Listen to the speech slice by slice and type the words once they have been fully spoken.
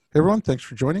Hey everyone, thanks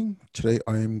for joining. Today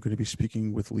I am going to be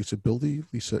speaking with Lisa Bildy.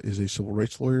 Lisa is a civil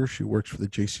rights lawyer. She works for the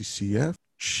JCCF.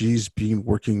 She's been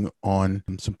working on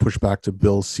some pushback to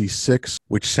Bill C6,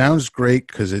 which sounds great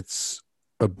because it's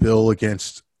a bill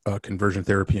against conversion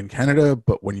therapy in Canada.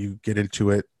 But when you get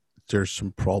into it, there's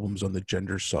some problems on the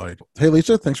gender side. Hey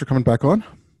Lisa, thanks for coming back on.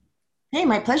 Hey,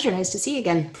 my pleasure. Nice to see you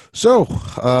again. So,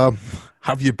 how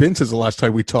have you been since the last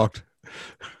time we talked?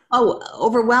 Oh,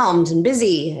 overwhelmed and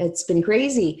busy. It's been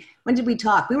crazy. When did we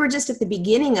talk? We were just at the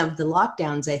beginning of the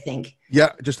lockdowns, I think.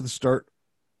 Yeah, just at the start.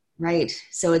 Right.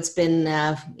 So it's been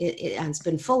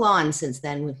full on since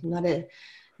then, with not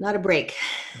a break.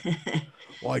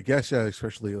 Well, I guess, yeah,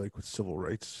 especially like with civil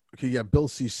rights. Okay, yeah, Bill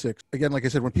C6. Again, like I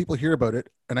said, when people hear about it,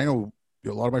 and I know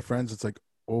a lot of my friends, it's like,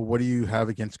 oh, what do you have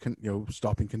against,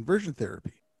 stopping conversion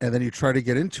therapy? And then you try to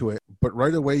get into it, but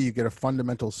right away you get a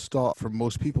fundamental stop for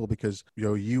most people because,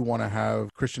 you want to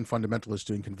have Christian fundamentalists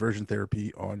doing conversion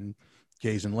therapy on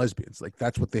gays and lesbians. Like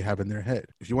that's what they have in their head.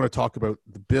 If you want to talk about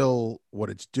the bill,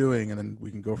 what it's doing, and then we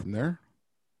can go from there.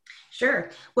 Sure.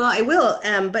 Well, I will.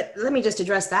 But let me just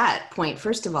address that point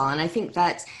first of all. And I think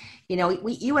that's,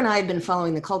 you and I have been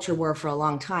following the culture war for a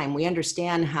long time. We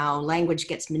understand how language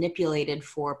gets manipulated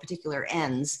for particular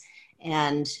ends,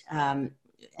 and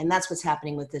and that's what's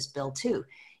happening with this bill too.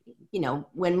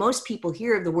 When most people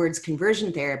hear the words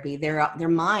conversion therapy, their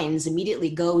minds immediately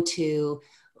go to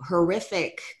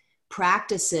horrific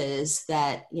practices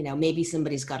that maybe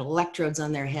somebody's got electrodes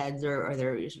on their heads, or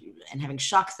they're and having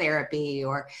shock therapy,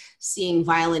 or seeing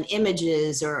violent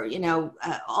images, or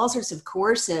all sorts of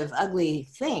coercive ugly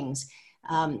things.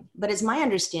 But it's my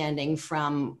understanding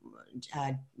from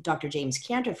Dr. James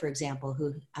Cantor, for example,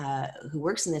 who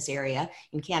works in this area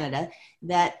in Canada,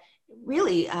 that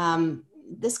really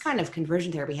this kind of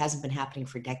conversion therapy hasn't been happening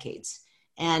for decades.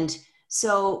 And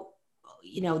so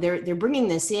they're bringing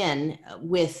this in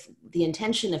with the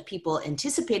intention of people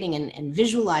anticipating and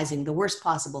visualizing the worst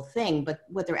possible thing, but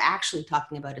what they're actually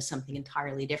talking about is something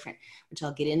entirely different, which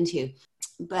I'll get into.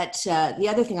 But the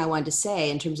other thing I wanted to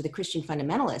say in terms of the Christian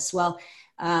fundamentalists, well,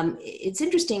 it's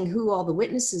interesting who all the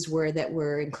witnesses were that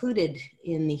were included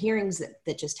in the hearings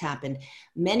that just happened.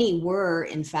 Many were,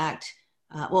 in fact,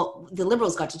 well, the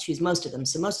Liberals got to choose most of them,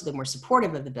 so most of them were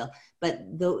supportive of the bill, but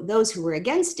those who were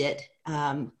against it,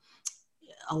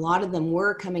 a lot of them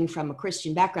were coming from a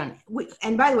Christian background.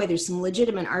 And by the way, there's some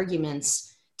legitimate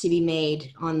arguments to be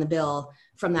made on the bill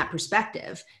from that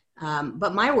perspective.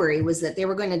 But my worry was that they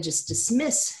were going to just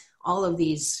dismiss all of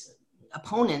these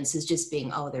opponents as just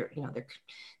being, oh,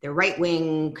 they're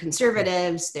right-wing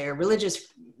conservatives, they're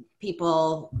religious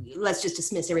people. Let's just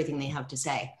dismiss everything they have to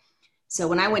say. So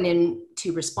when I went in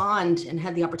to respond and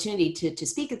had the opportunity to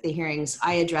speak at the hearings,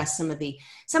 I addressed some of the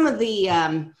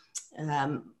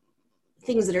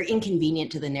things that are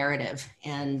inconvenient to the narrative,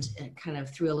 and kind of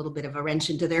threw a little bit of a wrench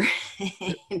into their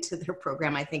into their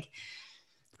program. I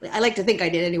like to think I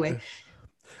did anyway.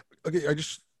 Okay, I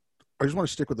just want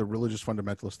to stick with the religious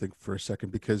fundamentalist thing for a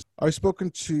second because I've spoken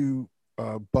to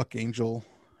Buck Angel,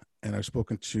 and I've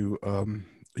spoken to a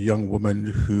young woman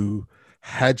who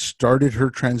had started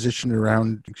her transition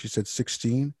around, she said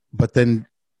 16, but then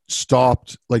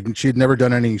stopped. Like she had never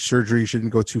done any surgery. She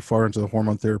didn't go too far into the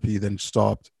hormone therapy, then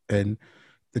stopped. And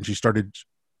then she started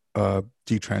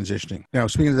detransitioning. Now,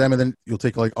 speaking to them, and then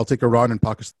I'll take Iran and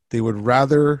Pakistan. They would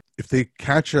rather, if they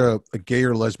catch a gay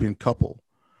or lesbian couple,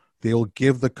 they'll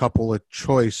give the couple a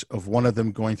choice of one of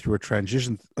them going through a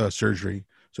transition surgery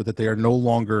so that they are no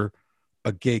longer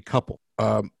a gay couple.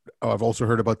 I've also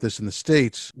heard about this in the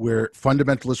States where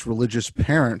fundamentalist religious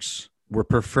parents were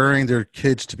preferring their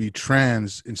kids to be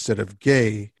trans instead of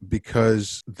gay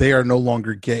because they are no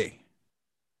longer gay.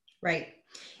 Right.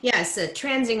 Yes,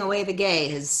 transing away the gay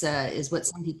is what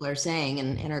some people are saying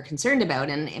and are concerned about.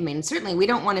 And I mean, certainly we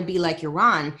don't want to be like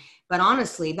Iran, but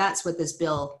honestly, that's what this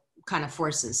bill kind of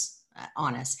forces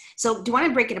on us. So do you want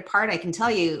to break it apart? I can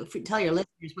tell your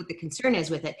listeners what the concern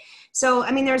is with it. So, I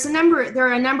mean, there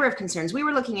are a number of concerns. We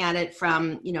were looking at it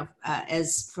from,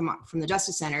 as from the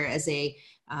Justice Center as we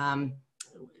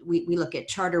look at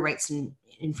charter rights and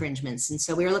infringements. And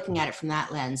so we were looking at it from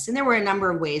that lens. And there were a number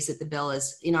of ways that the bill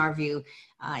is, in our view,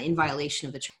 in violation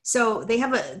of the. So they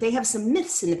have some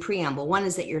myths in the preamble. One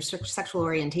is that your sexual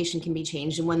orientation can be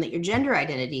changed, and one that your gender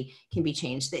identity can be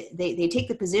changed. They take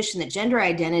the position that gender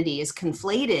identity is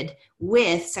conflated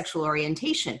with sexual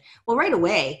orientation. Well, right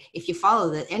away, if you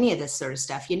follow any of this sort of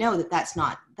stuff, you know that that's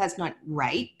not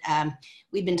right.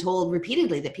 We've been told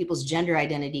repeatedly that people's gender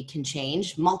identity can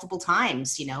change multiple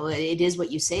times. It is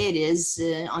what you say it is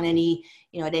on any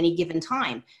at any given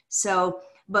time. So.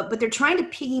 But they're trying to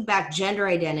piggyback gender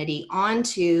identity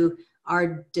onto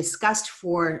are discussed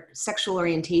for sexual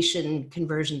orientation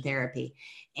conversion therapy.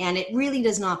 And it really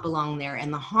does not belong there.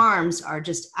 And the harms are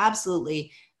just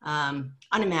absolutely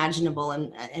unimaginable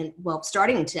and well,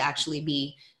 starting to actually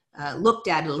be looked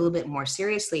at a little bit more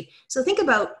seriously. So think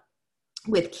about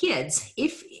with kids,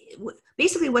 if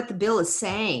basically what the bill is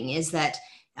saying is that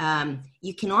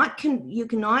you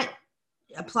cannot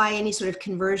apply any sort of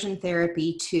conversion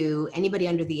therapy to anybody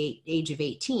under the age of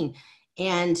 18.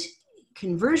 And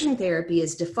conversion therapy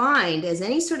is defined as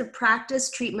any sort of practice,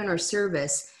 treatment, or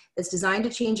service that's designed to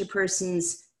change a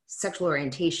person's sexual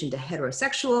orientation to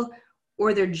heterosexual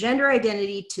or their gender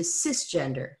identity to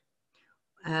cisgender.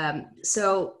 And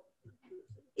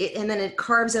then it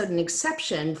carves out an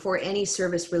exception for any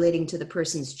service relating to the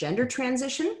person's gender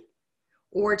transition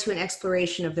or to an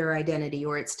exploration of their identity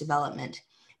or its development.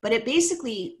 But it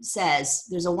basically says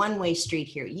there's a one-way street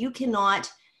here. You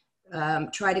cannot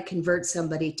try to convert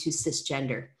somebody to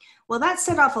cisgender. Well, that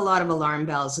set off a lot of alarm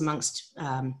bells amongst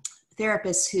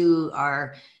therapists who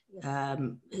are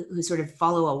who sort of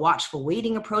follow a watchful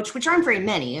waiting approach, which aren't very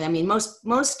many. I mean, most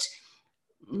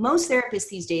therapists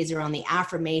these days are on the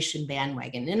affirmation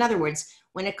bandwagon. In other words,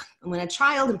 when a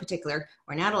child in particular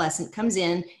or an adolescent comes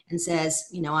in and says,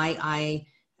 you know, I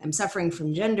am suffering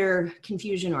from gender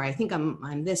confusion, or I think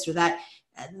I'm this or that,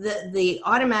 the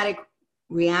automatic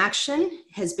reaction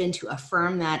has been to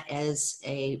affirm that as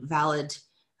a valid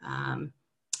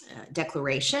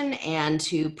declaration and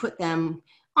to put them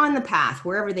on the path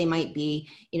wherever they might be.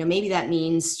 You know, maybe that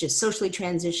means just socially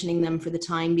transitioning them for the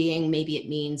time being. Maybe it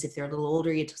means if they're a little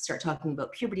older, you start talking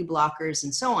about puberty blockers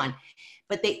and so on.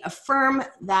 But they affirm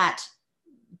that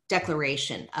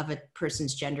declaration of a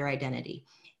person's gender identity.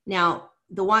 Now,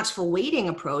 the watchful waiting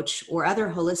approach or other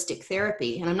holistic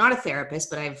therapy, and I'm not a therapist,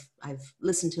 but I've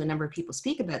listened to a number of people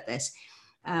speak about this,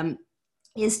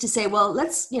 is to say, well,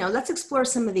 let's explore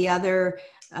some of the other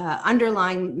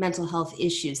underlying mental health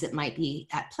issues that might be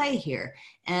at play here.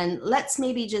 And let's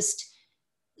maybe just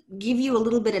give you a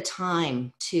little bit of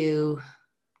time to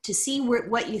see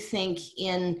what you think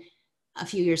in a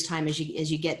few years' time as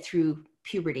you get through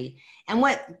puberty. And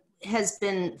what has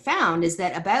been found is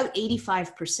that about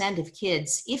 85% of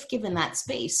kids, if given that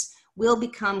space, will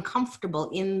become comfortable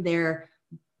in their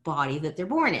body that they're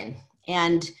born in.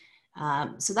 And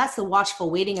so that's the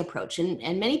watchful waiting approach. And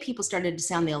many people started to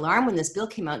sound the alarm when this bill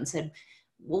came out and said,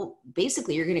 well,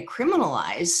 basically you're going to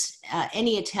criminalize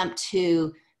any attempt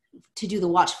to do the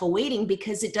watchful waiting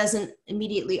because it doesn't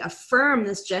immediately affirm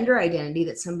this gender identity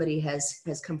that somebody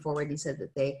has come forward and said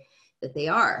that they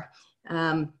are.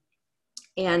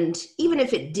 And even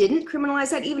if it didn't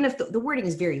criminalize that, even if the wording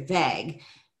is very vague,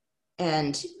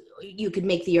 and you could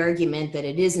make the argument that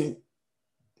it isn't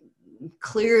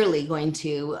clearly going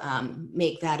to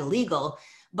make that illegal,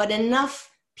 but enough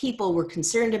people were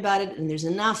concerned about it, and there's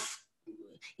enough.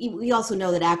 We also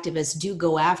know that activists do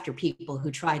go after people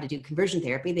who try to do conversion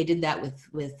therapy. They did that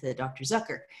with Dr.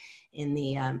 Zucker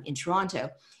in Toronto.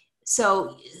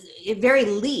 So at very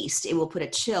least, it will put a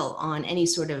chill on any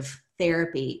sort of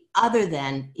therapy other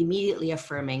than immediately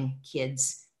affirming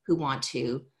kids who want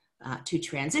to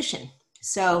transition.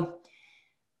 So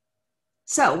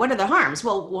what are the harms?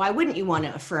 Well, why wouldn't you want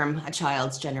to affirm a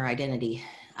child's gender identity?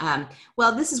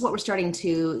 Well, this is what we're starting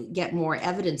to get more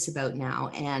evidence about now,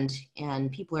 and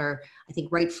people are, I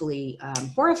think, rightfully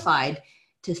horrified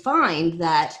to find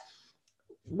that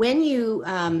when you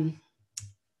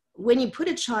put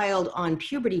a child on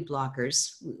puberty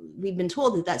blockers, we've been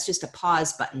told that that's just a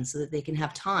pause button so that they can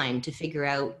have time to figure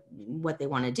out what they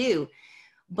want to do.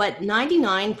 But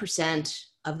 99%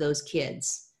 of those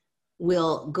kids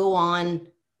will go on,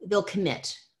 they'll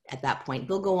commit at that point.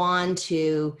 They'll go on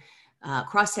to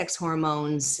cross-sex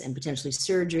hormones and potentially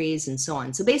surgeries and so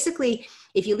on. So basically,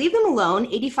 if you leave them alone,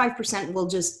 85% will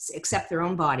just accept their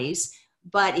own bodies.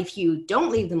 But if you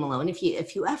don't leave them alone, if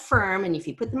you affirm and if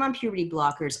you put them on puberty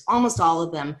blockers, almost all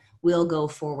of them will go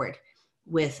forward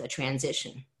with a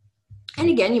transition. And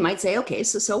again, you might say, okay,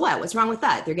 so what? What's wrong with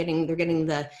that? They're getting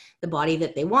the body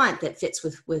that they want that fits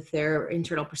with their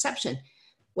internal perception.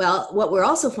 Well, what we're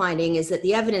also finding is that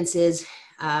the evidence is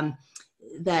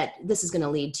that this is going to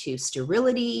lead to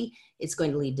sterility. It's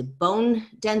going to lead to bone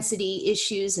density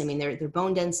issues. I mean, their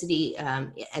bone density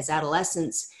as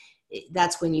adolescents,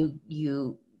 that's when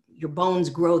your bones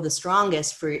grow the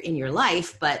strongest in your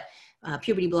life, but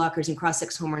puberty blockers and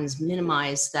cross-sex hormones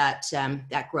minimize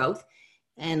that growth.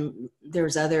 And there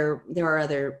are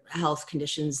other health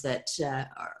conditions that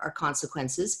are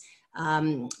consequences.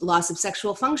 Loss of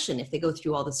sexual function. If they go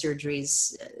through all the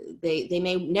surgeries, they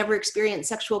may never experience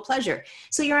sexual pleasure.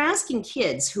 So you're asking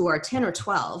kids who are 10 or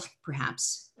 12,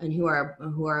 perhaps, and who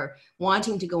are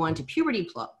wanting to go on to puberty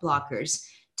blockers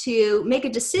to make a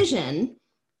decision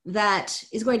that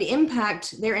is going to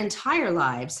impact their entire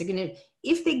lives. They're going to,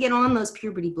 if they get on those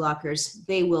puberty blockers,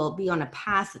 they will be on a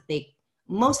path that they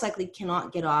most likely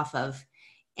cannot get off of,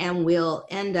 and will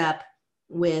end up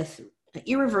with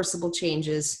irreversible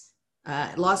changes,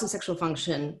 loss of sexual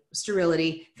function,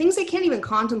 sterility, things they can't even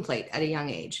contemplate at a young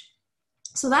age.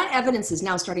 So that evidence is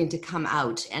now starting to come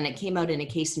out, and it came out in a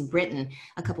case in Britain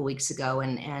a couple weeks ago.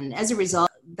 And as a result,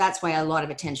 that's why a lot of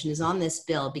attention is on this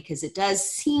bill, because it does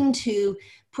seem to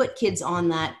put kids on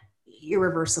that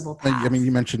irreversible path. I mean,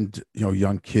 you mentioned,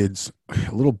 young kids.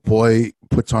 A little boy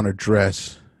puts on a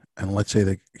dress, and let's say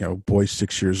that, boy's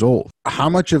 6 years old. How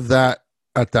much of that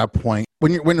at that point,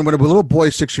 when a little boy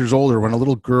is 6 years old, or when a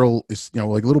little girl is,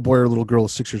 like a little boy or a little girl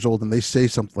is 6 years old, and they say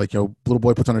something like, little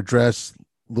boy puts on a dress,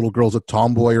 little girl's a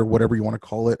tomboy, or whatever you want to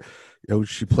call it,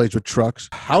 she plays with trucks.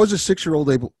 How is a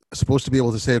 6-year-old supposed to be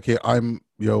able to say, okay, I'm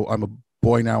a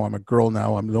boy now, I'm a girl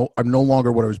now, I'm no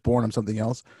longer what I was born, I'm something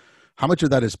else? How much of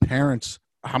that is parents?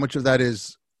 How much of that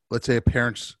is, let's say, a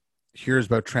parent hears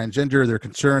about transgender, they're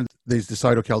concerned, they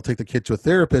decide, okay, I'll take the kid to a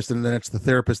therapist, and then it's the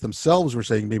therapist themselves who are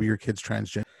saying, maybe your kid's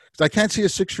transgender. Because I can't see a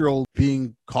 6-year-old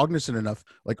being cognizant enough,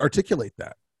 articulate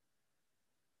that.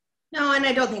 No, and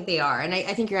I don't think they are. And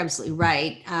I think you're absolutely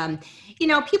right.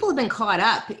 People have been caught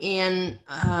up in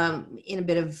a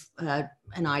bit of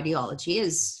an ideology,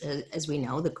 as we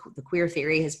know. The queer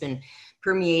theory has been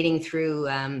permeating through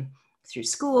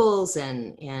schools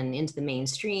and into the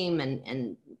mainstream,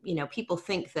 and people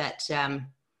think that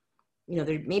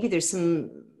maybe there's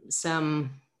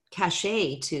some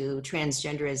cachet to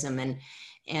transgenderism,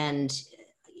 and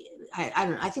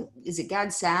I think, is it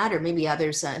Gad Saad or maybe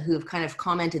others who have kind of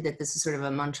commented that this is sort of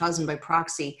a Munchausen by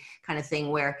proxy kind of thing,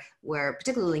 where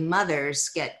particularly mothers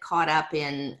get caught up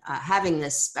in having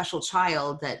this special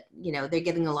child that, they're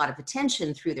getting a lot of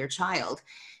attention through their child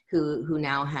who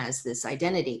now has this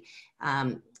identity.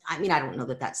 I mean, I don't know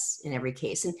that that's in every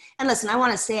case. And listen, I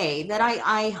want to say that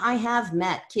I have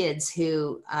met kids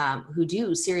who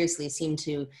do seriously seem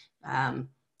to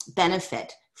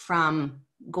benefit from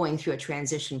going through a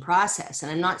transition process.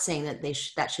 And I'm not saying that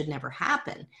that should never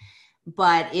happen,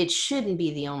 but it shouldn't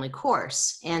be the only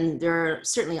course. And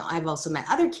I've also met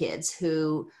other kids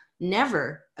who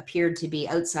never appeared to be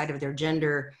outside of their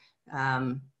gender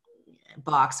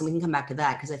box. And we can come back to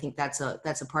that, because I think that's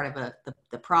a part of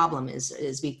the problem is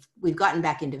we've gotten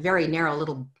back into very narrow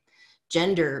little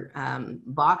gender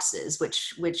boxes,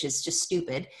 which is just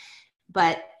stupid.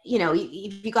 But,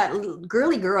 you've got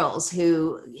girly girls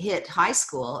who hit high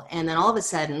school, and then all of a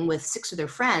sudden with 6 of their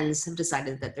friends have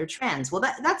decided that they're trans. Well,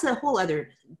 that's a whole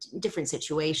other different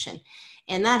situation.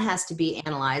 And that has to be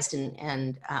analyzed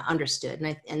and understood.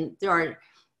 And there are,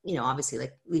 obviously,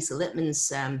 like Lisa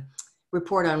Littman's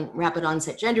report on rapid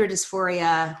onset gender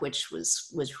dysphoria, which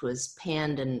was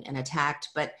panned and attacked,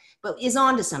 but is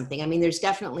on to something. I mean, there's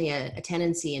definitely a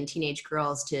tendency in teenage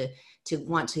girls to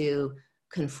want to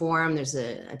conform. There's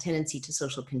a tendency to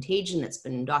social contagion that's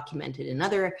been documented in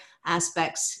other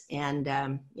aspects, and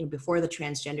before the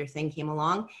transgender thing came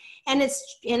along, and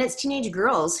it's teenage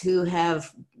girls who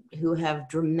have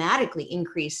dramatically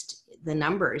increased the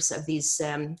numbers of these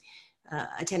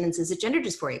attendances at gender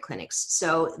dysphoria clinics.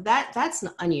 So that's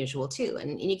unusual too,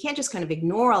 and you can't just kind of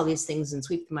ignore all these things and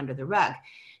sweep them under the rug.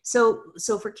 So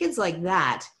for kids like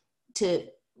that,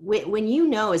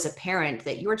 when as a parent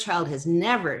that your child has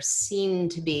never seemed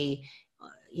to be,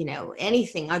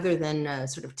 anything other than a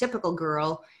sort of typical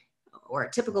girl or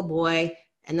a typical boy,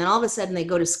 and then all of a sudden they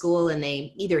go to school and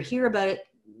they either hear about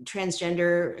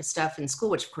transgender stuff in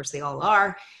school, which of course they all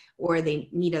are, or they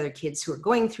meet other kids who are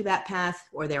going through that path,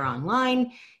 or they're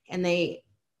online and they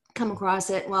come across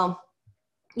it. Well,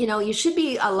 you should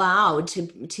be allowed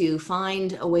to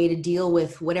find a way to deal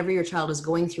with whatever your child is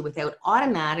going through without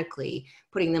automatically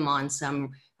putting them on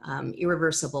some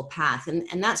irreversible path.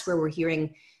 And that's where we're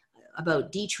hearing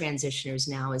about detransitioners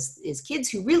now, is kids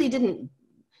who really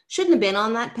shouldn't have been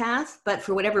on that path, but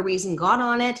for whatever reason got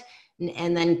on it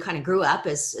and then kind of grew up,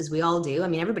 as we all do. I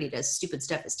mean, everybody does stupid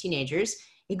stuff as teenagers.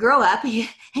 You grow up and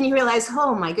you realize,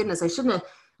 oh my goodness, I shouldn't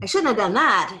have done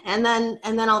that. And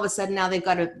then all of a sudden now they've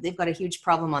got a huge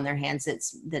problem on their hands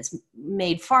that's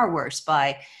made far worse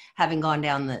by having gone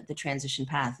down the transition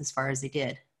path as far as they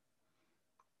did.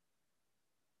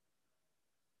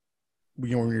 When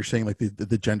you're saying like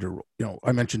the gender,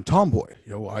 I mentioned tomboy.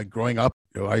 Growing up,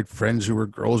 I had friends who were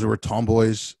girls who were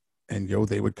tomboys, and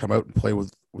they would come out and play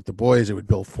with the boys. They would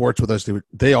build forts with us.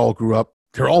 They all grew up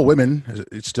they're all women.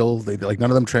 It's still, they like,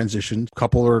 none of them transitioned. A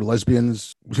couple are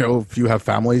lesbians, a few have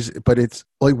families, but it's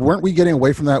like, weren't we getting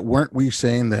away from that? Weren't we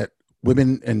saying that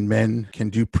women and men can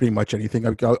do pretty much anything?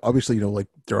 Obviously, like,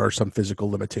 there are some physical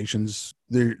limitations.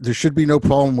 There should be no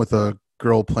problem with a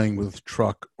girl playing with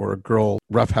truck, or a girl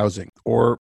roughhousing,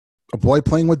 or a boy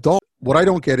playing with dolls. What I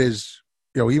don't get is,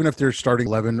 even if they're starting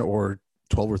 11 or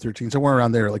 12 or 13, somewhere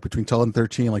around there, like between 12 and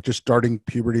 13, like just starting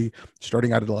puberty,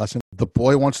 starting adolescence, the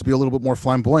boy wants to be a little bit more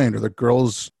flamboyant, or the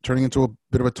girl's turning into a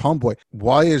bit of a tomboy.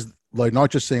 Why is, like, not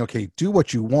just saying, okay, do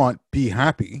what you want, be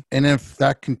happy. And if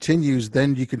that continues,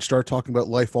 then you can start talking about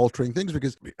life altering things,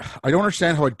 because I don't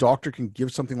understand how a doctor can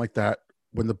give something like that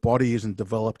when the body isn't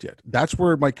developed yet. That's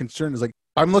where my concern is. Like,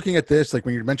 I'm looking at this, like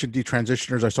when you mentioned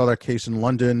detransitioners, I saw that case in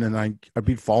London, and I've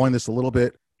been following this a little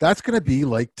bit. That's going to be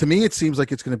like, to me, it seems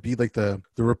like it's going to be like the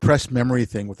repressed memory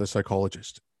thing with a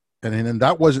psychologist. And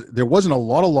there wasn't a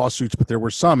lot of lawsuits, but there were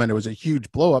some, and it was a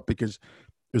huge blow up because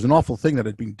it was an awful thing that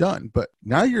had been done. But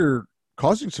now you're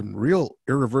causing some real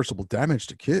irreversible damage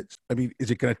to kids. I mean, is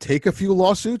it going to take a few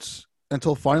lawsuits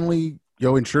until finally,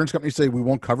 insurance companies say we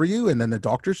won't cover you, and then the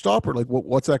doctors stop, or like,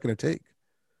 what's that going to take?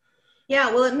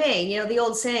 Yeah, well, it may. The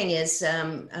old saying is,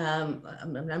 I'm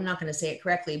not going to say it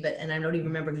correctly, and I don't even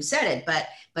remember who said it,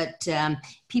 but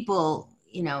people,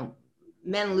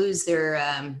 men lose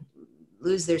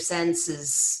their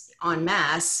senses en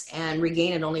masse and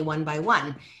regain it only one by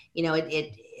one.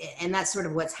 And that's sort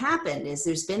of what's happened. Is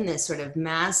there's been this sort of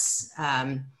mass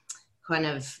kind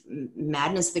of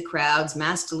madness of the crowds,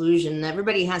 mass delusion.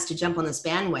 Everybody has to jump on this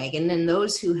bandwagon, and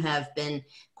those who have been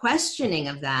questioning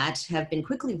of that have been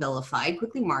quickly vilified,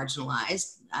 quickly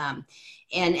marginalized.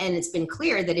 And it's been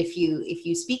clear that if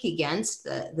you speak against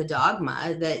the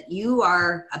dogma, that you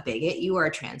are a bigot, you are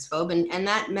a transphobe, and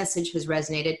that message has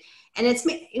resonated. And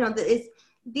the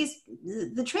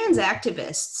trans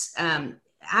activists,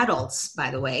 adults,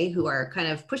 by the way, who are kind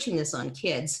of pushing this on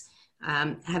kids,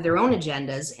 have their own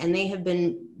agendas, and they have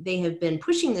been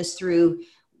pushing this through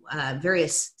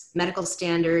various medical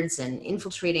standards and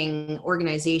infiltrating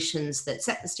organizations that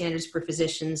set the standards for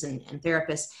physicians and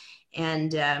therapists.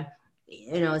 And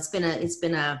it's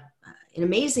been an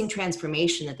amazing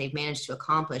transformation that they've managed to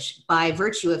accomplish by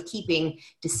virtue of keeping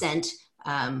dissent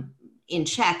in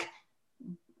check,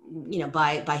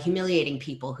 by humiliating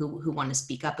people who want to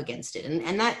speak up against it.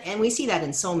 And we see that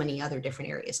in so many other different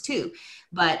areas too.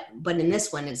 But in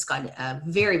this one, it's got a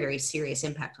very, very serious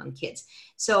impact on kids.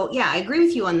 So yeah, I agree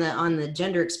with you on the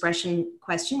gender expression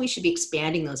question. We should be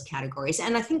expanding those categories.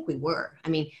 And I think we were. I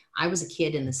mean, I was a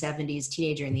kid in the 70s,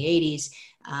 teenager in the 80s.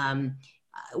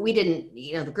 We didn't,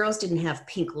 the girls didn't have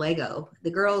pink Lego.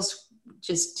 The girls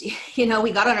just,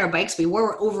 we got on our bikes, we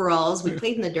wore overalls, we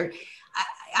played in the dirt.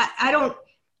 I don't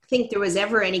think there was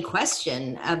ever any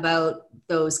question about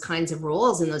those kinds of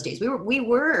roles in those days. We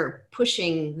were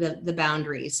pushing the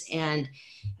boundaries, and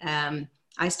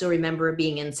I still remember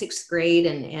being in sixth grade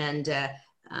and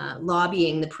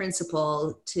lobbying the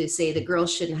principal to say the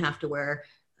girls shouldn't have to wear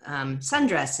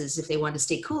sundresses if they wanted to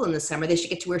stay cool in the summer. They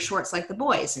should get to wear shorts like the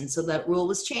boys, and so that rule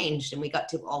was changed, and we got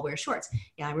to all wear shorts.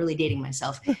 Yeah, I'm really dating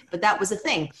myself, but that was a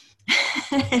thing.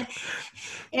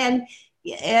 and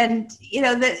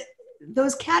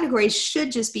those categories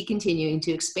should just be continuing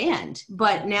to expand.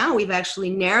 But now we've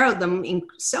actually narrowed them in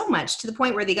so much to the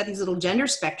point where they got these little gender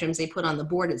spectrums they put on the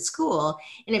board at school.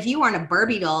 And if you aren't a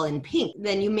Barbie doll in pink,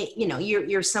 then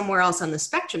you're somewhere else on the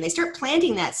spectrum. They start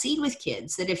planting that seed with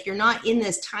kids that if you're not in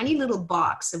this tiny little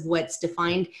box of what's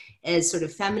defined as sort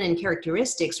of feminine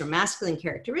characteristics or masculine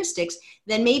characteristics,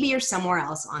 then maybe you're somewhere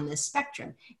else on this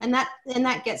spectrum. And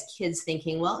that gets kids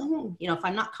thinking, well, if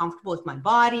I'm not comfortable with my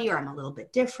body, or I'm a little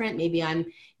bit different,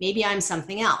 maybe I'm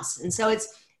something else. And so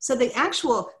the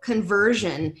actual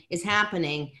conversion is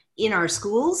happening in our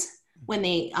schools when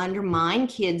they undermine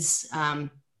kids'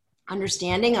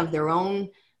 understanding of their own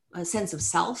sense of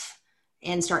self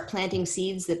and start planting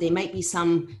seeds that they might be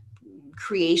some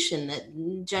creation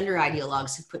that gender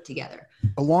ideologues have put together.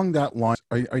 Along that line,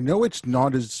 I know it's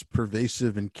not as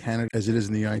pervasive in Canada as it is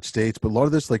in the United States, but a lot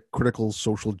of this like critical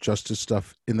social justice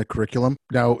stuff in the curriculum.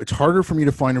 Now, it's harder for me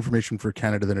to find information for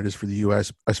Canada than it is for the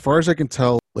US. As far as I can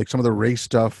tell, like some of the race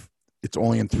stuff, it's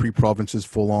only in 3 provinces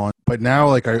full on. But now,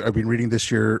 like I've been reading this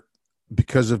year,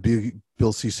 because of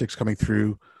Bill C-6 coming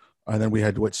through, and then we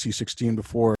had C-16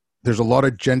 before, there's a lot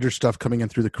of gender stuff coming in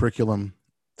through the curriculum,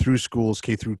 through schools,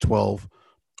 K through 12,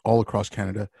 all across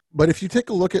Canada. But if you take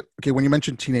a look at, when you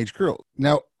mentioned teenage girl,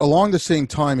 now along the same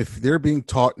time, if they're being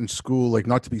taught in school, like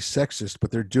not to be sexist, but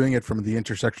they're doing it from the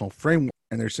intersectional framework,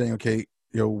 and they're saying,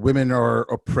 women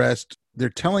are oppressed. They're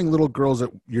telling little girls that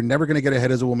you're never going to get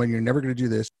ahead as a woman. You're never going to do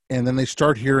this. And then they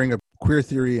start hearing a queer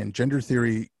theory and gender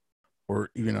theory, or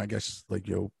even, I guess, like,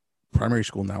 primary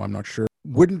school now, I'm not sure.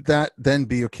 Wouldn't that then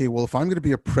be, okay, well, if I'm going to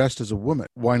be oppressed as a woman,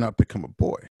 why not become a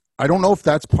boy? I don't know if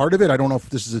that's part of it. I don't know if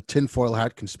this is a tinfoil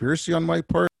hat conspiracy on my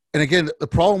part. And again, the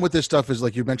problem with this stuff is,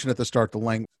 like you mentioned at the start, the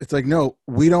language. It's like, no,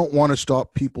 we don't want to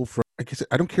stop people from,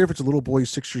 I don't care if it's a little boy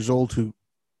 6 years old who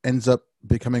ends up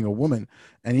becoming a woman.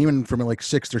 And even from like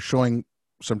 6, they're showing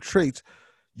some traits.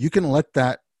 You can let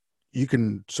that, you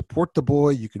can support the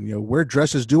boy. You can, wear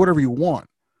dresses, do whatever you want.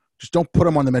 Just don't put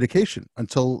them on the medication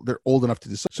until they're old enough to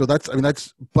decide. So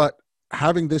but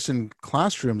having this in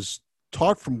classrooms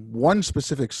taught from one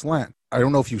specific slant. I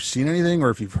don't know if you've seen anything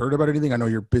or if you've heard about anything. I know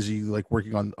you're busy like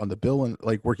working on the bill and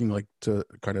like working like to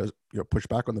kind of push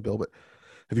back on the bill, but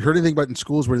have you heard anything about in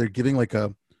schools where they're giving like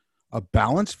a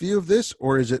balanced view of this,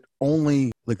 or is it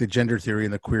only like the gender theory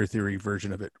and the queer theory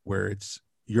version of it, where it's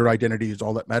your identity is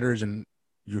all that matters and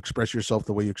you express yourself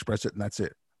the way you express it and that's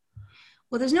it?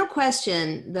 Well, there's no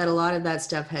question that a lot of that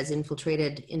stuff has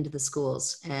infiltrated into the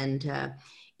schools, and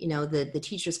the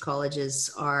teachers'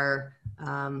 colleges are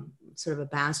sort of a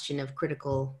bastion of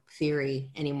critical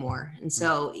theory anymore, and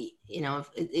so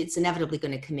it's inevitably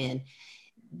going to come in.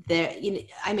 There,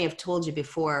 I may have told you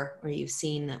before, or you've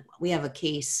seen. We have a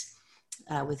case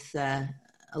with a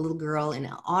little girl in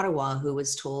Ottawa who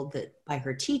was told that by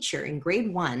her teacher in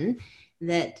grade 1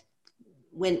 that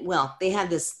they had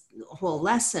this whole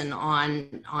lesson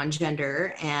on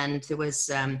gender, and there was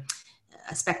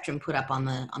a spectrum put up on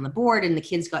the board, and the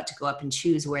kids got to go up and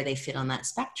choose where they fit on that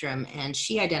spectrum. And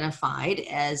she identified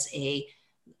as the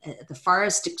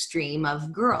farthest extreme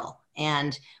of girl,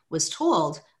 and was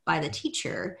told by the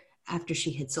teacher after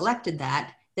she had selected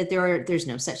that there's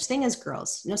no such thing as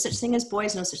girls, no such thing as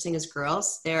boys, no such thing as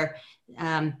girls.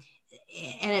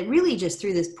 And it really just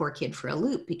threw this poor kid for a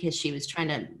loop, because she was trying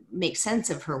to make sense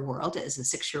of her world as a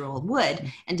 6-year-old would.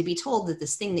 And to be told that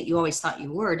this thing that you always thought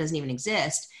you were doesn't even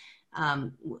exist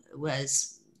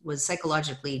was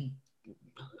psychologically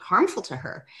harmful to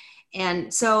her.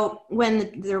 And so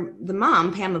when the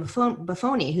mom, Pam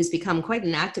Buffoni, who's become quite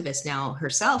an activist now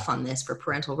herself on this for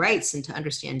parental rights and to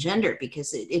understand gender,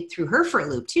 because it threw her for a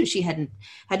loop too. She had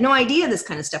no idea this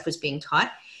kind of stuff was being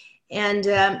taught.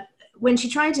 And when she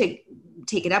tried to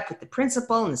take it up with the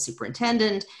principal and the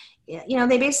superintendent,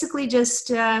 they basically just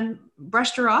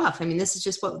brushed her off. I mean, this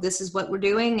is what we're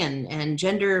doing, and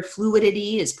gender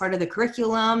fluidity is part of the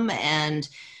curriculum, and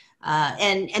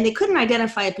they couldn't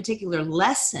identify a particular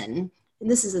lesson.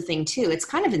 And this is the thing too; it's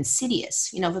kind of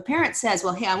insidious. If a parent says,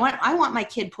 "Well, hey, I want my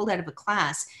kid pulled out of a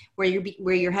class where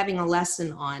you're having a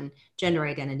lesson on gender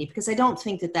identity, because I don't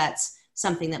think that that's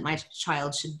something that my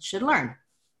child should learn."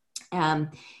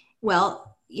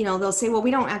 Well, they'll say, "Well,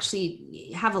 we don't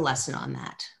actually have a lesson on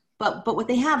that." But what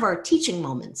they have are teaching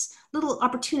moments, little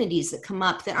opportunities that come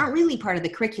up that aren't really part of the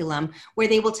curriculum, where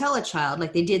they will tell a child,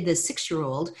 like they did this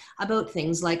 6-year-old, about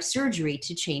things like surgery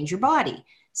to change your body.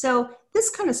 So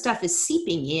this kind of stuff is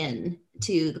seeping in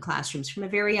to the classrooms from a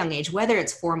very young age, whether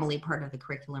it's formally part of the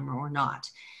curriculum or not.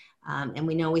 And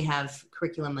we know we have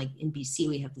curriculum, like in BC,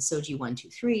 we have the SOGI 1, 2,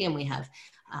 3, and we have,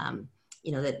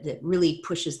 that really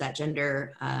pushes that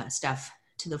gender stuff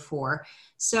to the fore.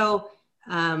 So,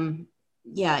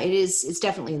 it's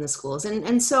definitely in the schools.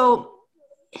 And so,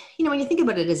 when you think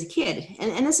about it as a kid,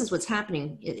 and this is what's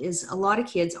happening, is a lot of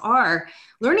kids are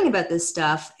learning about this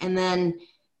stuff, and then,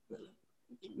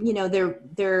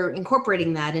 they're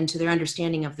incorporating that into their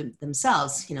understanding of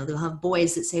themselves. They'll have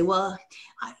boys that say, "Well,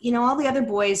 all the other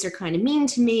boys are kind of mean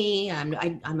to me.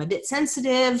 I'm a bit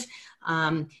sensitive.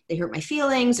 They hurt my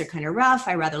feelings. They're kind of rough.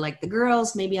 I rather like the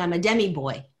girls. Maybe I'm a demi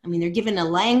boy." I mean, they're given a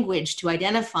language to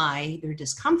identify their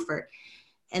discomfort.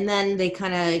 And then they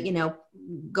kind of,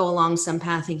 go along some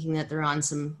path thinking that they're on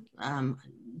some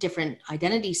different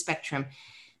identity spectrum.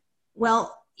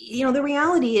 Well, the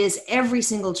reality is every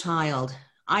single child,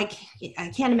 I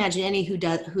can't imagine any who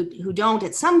don't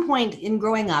at some point in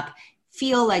growing up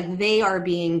feel like they are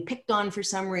being picked on for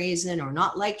some reason, or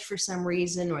not liked for some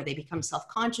reason, or they become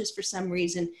self-conscious for some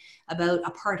reason about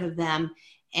a part of them.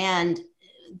 And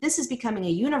this is becoming a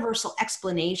universal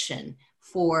explanation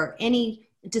for any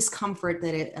discomfort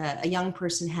that a young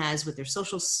person has with their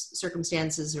social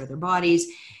circumstances or their bodies.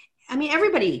 I mean,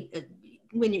 everybody,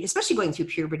 especially going through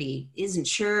puberty, isn't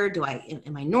sure,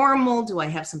 am I normal? Do I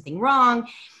have something wrong?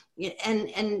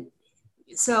 And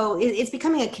so it's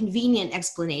becoming a convenient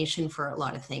explanation for a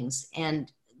lot of things,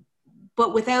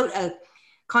 but without a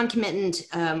concomitant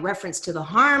reference to the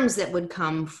harms that would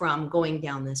come from going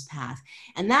down this path.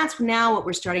 And that's now what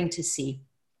we're starting to see.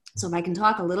 So if I can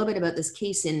talk a little bit about this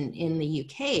case in the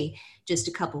UK just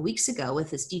a couple of weeks ago with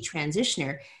this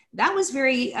detransitioner, that was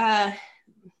very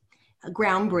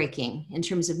groundbreaking in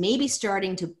terms of maybe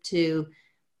starting to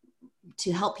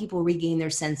help people regain their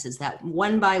senses, that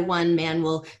one by one man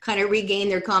will kind of regain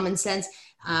their common sense.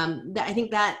 I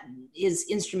think that is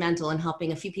instrumental in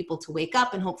helping a few people to wake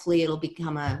up, and hopefully it'll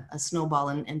become a snowball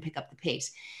and pick up the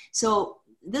pace. So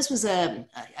this was a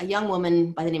young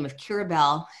woman by the name of Kira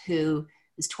Bell, who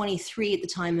was 23 at the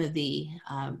time of the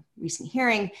recent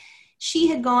hearing. She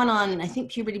had gone on, I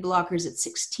think, puberty blockers at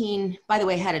 16. By the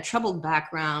way, had a troubled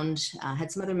background,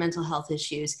 had some other mental health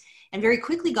issues, and very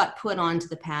quickly got put onto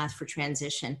the path for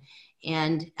transition.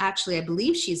 And actually, I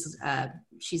believe she's a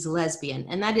lesbian,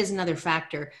 and that is another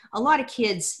factor. A lot of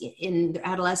kids in their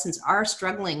adolescence are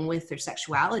struggling with their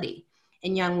sexuality,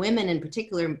 and young women in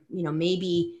particular,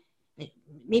 maybe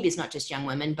it's not just young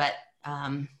women, but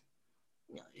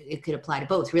it could apply to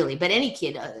both, really. But any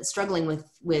kid struggling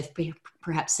with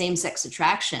perhaps same-sex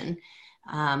attraction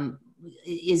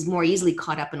is more easily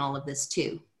caught up in all of this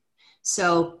too.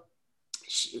 So,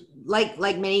 like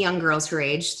many young girls her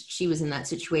age, she was in that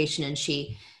situation, and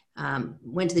she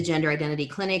went to the Gender Identity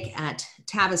Clinic at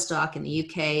Tavistock in the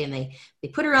UK, and they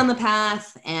put her on the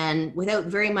path, and without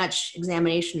very much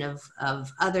examination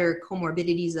of other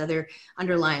comorbidities, other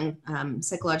underlying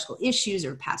psychological issues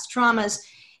or past traumas.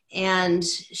 And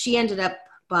she ended up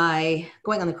by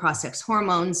going on the cross-sex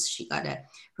hormones. She got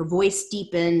her voice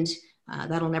deepened.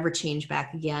 That'll never change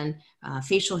back again.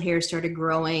 Facial hair started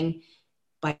growing.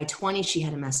 By 20, she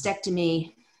had a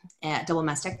mastectomy, double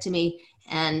mastectomy,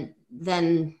 and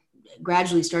then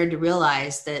gradually started to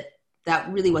realize that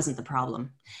really wasn't the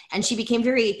problem. And she became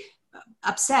very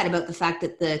upset about the fact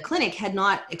that the clinic had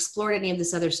not explored any of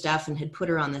this other stuff and had put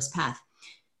her on this path.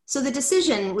 So the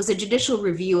decision was a judicial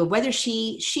review of whether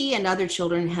she and other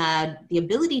children had the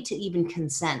ability to even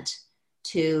consent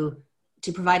to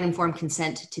provide informed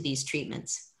consent to these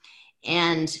treatments.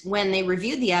 And when they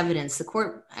reviewed the evidence, the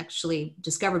court actually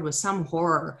discovered with some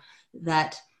horror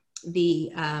that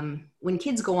when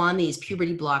kids go on these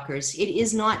puberty blockers, it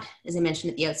is not, as I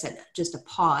mentioned at the outset, just a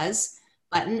pause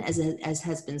button as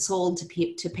has been sold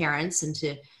to parents and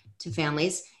to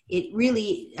families. It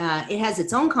really, it has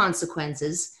its own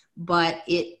consequences, but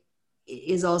it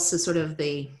is also sort of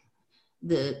the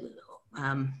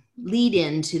lead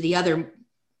in to the other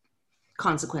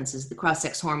consequences, the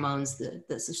cross-sex hormones, the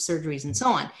surgeries, and so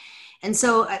on. And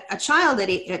so a child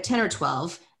at 10 or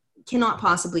 12 cannot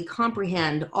possibly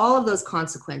comprehend all of those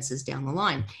consequences down the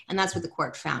line. And that's what the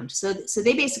court found. So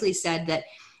they basically said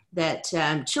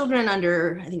that children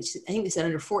under, I think they said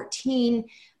under 14,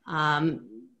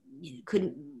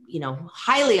 couldn't,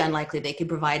 highly unlikely they could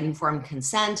provide informed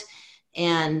consent.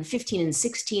 And 15 and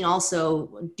 16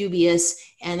 also dubious.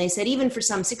 And they said even for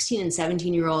some 16 and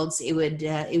 17-year-olds, it would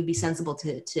be sensible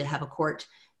to have a court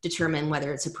determine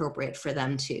whether it's appropriate for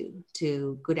them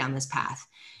to go down this path.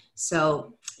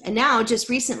 So, and now just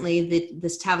recently,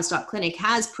 this Tavistock Clinic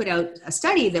has put out a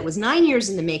study that was 9 years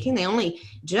in the making. They only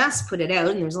just put it out,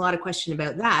 and there's a lot of question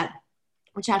about that,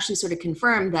 which actually sort of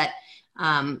confirmed that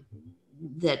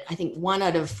that I think 1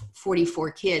 out of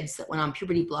 44 kids that went on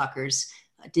puberty blockers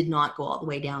did not go all the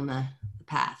way down the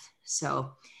path.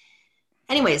 So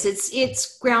anyways,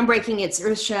 it's groundbreaking, it's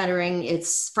earth-shattering,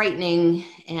 it's frightening,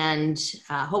 and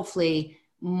hopefully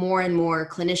more and more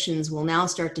clinicians will now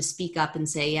start to speak up and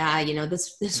say, yeah,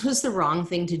 this was the wrong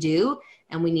thing to do,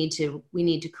 and we need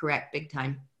to correct big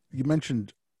time. You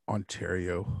mentioned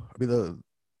Ontario. I mean,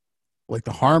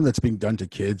 the harm that's being done to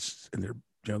kids and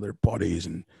their bodies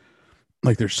and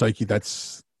like their psyche,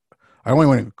 I only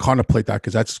want to contemplate that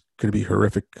because that's going to be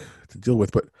horrific to deal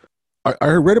with. But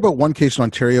I read about one case in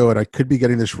Ontario, and I could be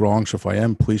getting this wrong, so if I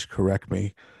am, please correct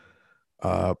me.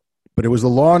 But it was the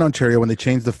law in Ontario when they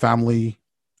changed the family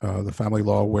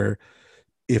law, where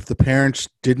if the parents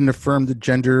didn't affirm the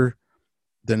gender,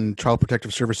 then Child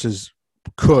Protective Services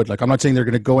could. Like, I'm not saying they're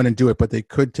going to go in and do it, but they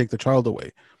could take the child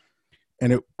away.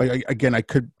 And I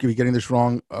could be getting this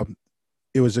wrong.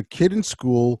 It was a kid in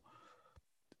school.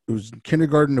 It was in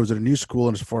kindergarten. It was at a new school,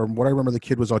 and as far as what I remember, the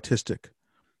kid was autistic.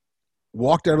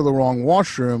 Walked out of the wrong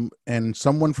washroom, and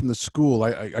someone from the school,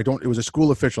 it was a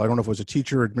school official. I don't know if it was a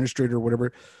teacher, administrator, or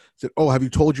whatever, said, "Oh, have you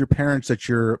told your parents that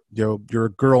you're a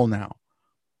girl now?"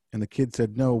 And the kid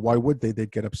said, "No. Why would they?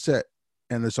 They'd get upset."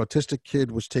 And this autistic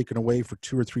kid was taken away for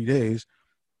 2 or 3 days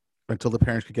until the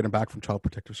parents could get him back from Child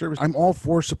Protective Service. I'm all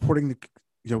for supporting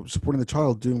the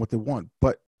child doing what they want,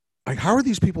 but how are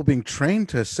these people being trained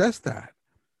to assess that?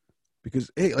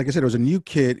 Because, hey, like I said, it was a new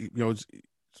kid,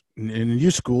 in a new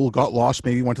school, got lost,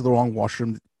 maybe went to the wrong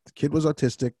washroom. The kid was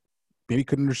autistic, maybe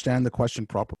couldn't understand the question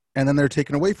properly. And then they're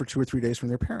taken away for 2 or 3 days from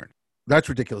their parent. That's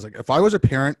ridiculous. Like if I was a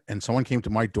parent and someone came to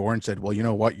my door and said, well, you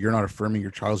know what, you're not affirming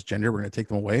your child's gender, we're going to take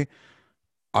them away,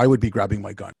 I would be grabbing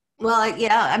my gun. Well,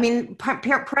 yeah, I mean,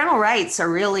 parental rights are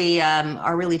really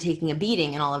taking a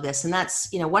beating in all of this, and that's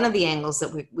one of the angles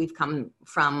that we've come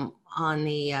from on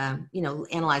the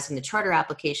analyzing the charter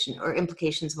application or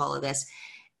implications of all of this.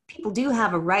 People do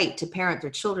have a right to parent their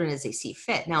children as they see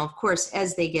fit. Now, of course,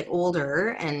 as they get older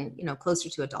and closer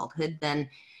to adulthood, then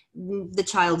the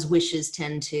child's wishes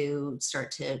tend to start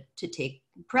to take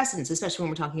precedence, especially when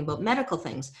we're talking about medical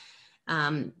things.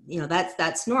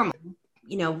 That's normal.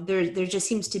 There just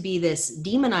seems to be this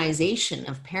demonization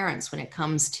of parents when it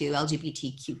comes to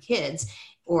LGBTQ kids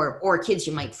or kids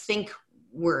you might think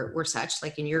were such,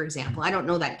 like in your example. I don't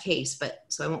know that case, but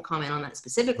so I won't comment on that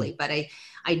specifically, but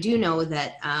I do know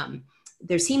that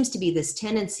there seems to be this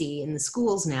tendency in the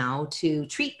schools now to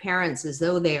treat parents as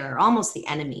though they are almost the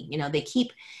enemy.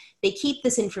 They keep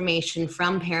this information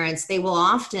from parents. They will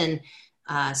often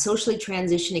socially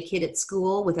transition a kid at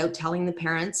school without telling the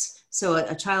parents. So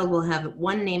a child will have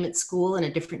one name at school and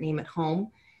a different name at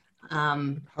home.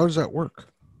 How does that work?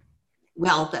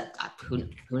 Well, who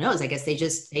knows? I guess they make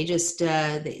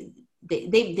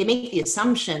the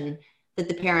assumption that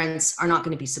the parents are not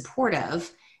going to be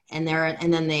supportive, and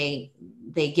then they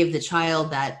give the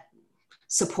child that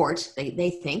support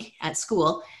they think at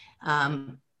school,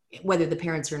 whether the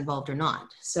parents are involved or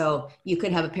not. So you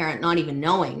could have a parent not even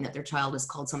knowing that their child is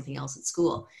called something else at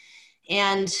school.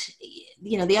 And,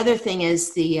 the other thing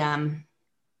is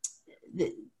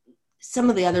some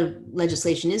of the other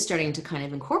legislation is starting to kind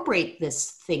of incorporate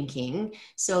this thinking.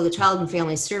 So the Child and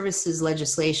Family Services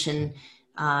legislation,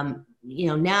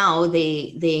 now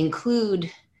they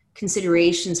include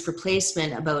considerations for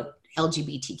placement about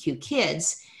LGBTQ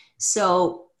kids.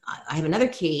 So I have another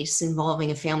case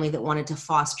involving a family that wanted to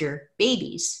foster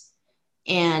babies.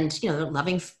 And, they're a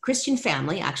loving Christian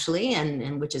family, actually,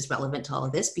 and which is relevant to all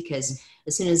of this, because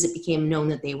as soon as it became known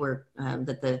that they were,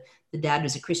 that the dad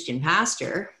was a Christian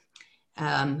pastor,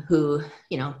 who,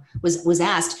 was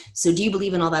asked, so do you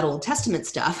believe in all that Old Testament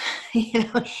stuff?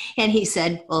 And he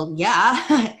said, well,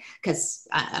 yeah, because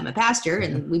I'm a pastor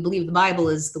and we believe the Bible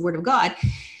is the word of God.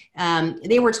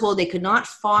 They were told they could not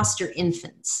foster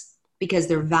infants because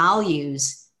their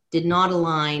values did not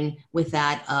align with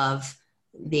that of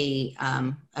the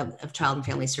of Child and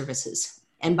Family Services.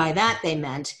 And by that they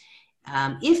meant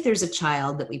if there's a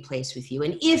child that we place with you,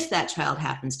 and if that child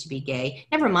happens to be gay,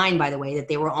 never mind, by the way, that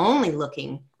they were only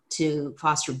looking to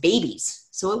foster babies,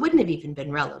 so it wouldn't have even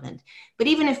been relevant. But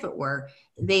even if it were,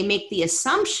 they make the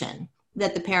assumption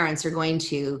that the parents are going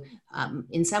to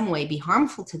in some way be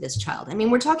harmful to this child. I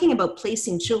mean, we're talking about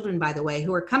placing children, by the way,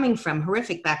 who are coming from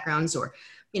horrific backgrounds or,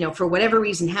 for whatever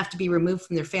reason have to be removed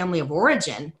from their family of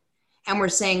origin. And we're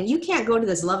saying, you can't go to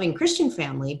this loving Christian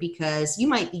family because you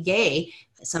might be gay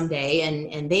someday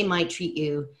and they might treat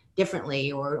you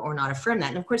differently or not affirm that.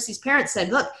 And of course, these parents said,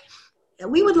 look,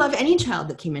 we would love any child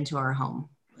that came into our home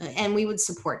and we would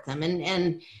support them.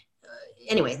 And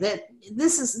anyway,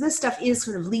 this stuff is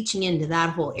sort of leaching into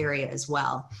that whole area as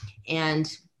well.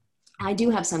 And I do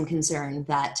have some concern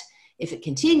that if it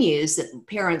continues, that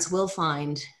parents will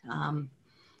find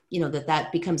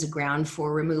that becomes a ground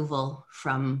for removal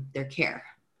from their care.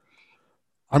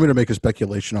 I'm going to make a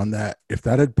speculation on that. If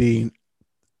that had been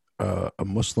a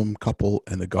Muslim couple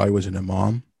and the guy was an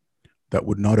imam, that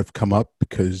would not have come up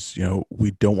because,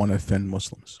 we don't want to offend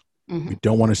Muslims. Mm-hmm. We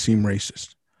don't want to seem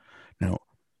racist. Now,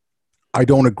 I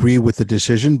don't agree with the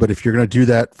decision, but if you're going to do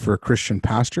that for a Christian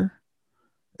pastor,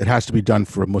 it has to be done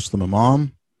for a Muslim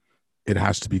imam. It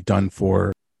has to be done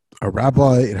for a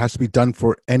rabbi. It has to be done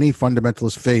for any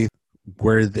fundamentalist faith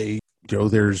where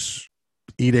there's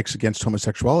edicts against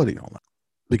homosexuality and all that.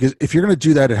 Because if you're going to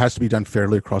do that, it has to be done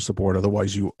fairly across the board.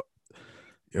 Otherwise,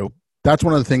 that's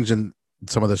one of the things in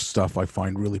some of this stuff I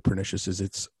find really pernicious is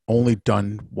it's only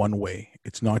done one way.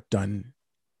 It's not done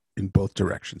in both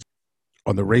directions.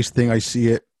 On the race thing, I see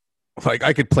it. Like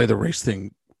I could play the race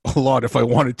thing a lot if I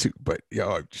wanted to, but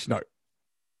I'm just not.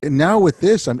 And now with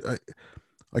this,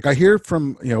 I hear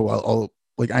from, I'll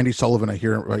like Andy Sullivan, I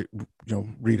hear, right,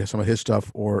 read some of his stuff,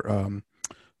 or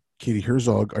Katie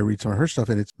Herzog, I read some of her stuff,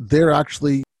 and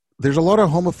there's a lot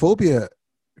of homophobia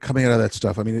coming out of that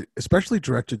stuff. I mean, especially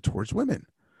directed towards women.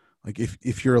 Like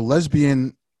if you're a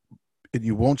lesbian and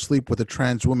you won't sleep with a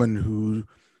trans woman who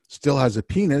still has a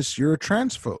penis, you're a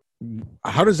transphobe.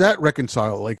 How does that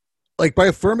reconcile? Like by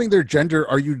affirming their gender,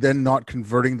 are you then not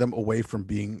converting them away from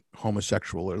being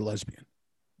homosexual or lesbian?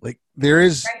 Like there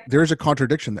is a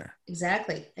contradiction there.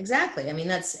 Exactly. I mean,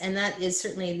 that is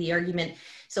certainly the argument.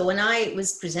 So when I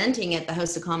was presenting at the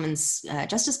House of Commons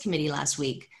Justice Committee last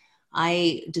week,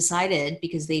 I decided,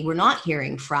 because they were not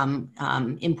hearing from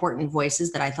important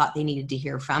voices that I thought they needed to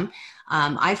hear from,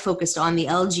 I focused on the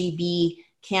LGB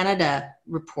Canada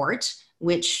report,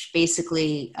 which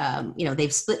basically,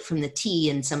 they've split from the T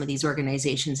in some of these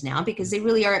organizations now because they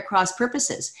really are at cross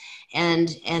purposes. And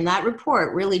that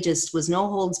report really just was no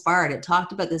holds barred. It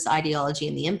talked about this ideology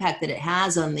and the impact that it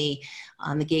has on the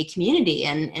gay community.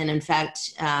 And in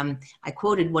fact, I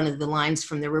quoted one of the lines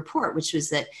from the report, which was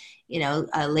that,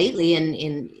 lately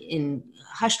in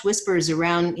hushed whispers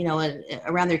around,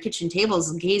 around their kitchen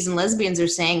tables, gays and lesbians are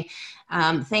saying,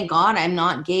 thank God I'm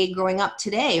not gay growing up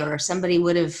today, or somebody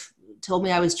would have told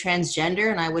me I was transgender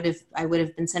and I would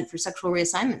have been sent for sexual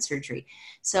reassignment surgery.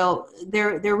 So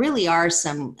there really are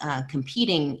some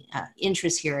competing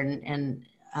interests here. And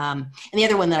the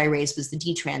other one that I raised was the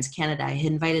D-Trans Canada. I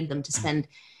had invited them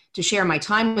to share my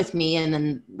time with me, and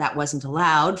then that wasn't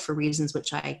allowed for reasons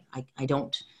which I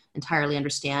don't entirely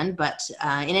understand. But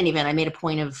in any event, I made a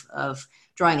point of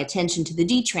drawing attention to the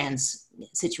D-Trans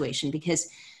situation, because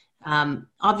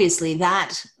obviously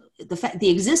the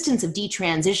existence of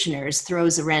detransitioners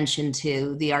throws a wrench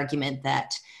into the argument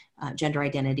that gender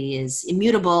identity is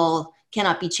immutable,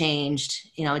 cannot be changed.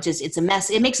 It's a mess.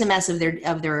 It makes a mess of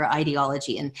their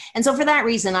ideology. And so for that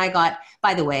reason, I got,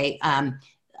 by the way,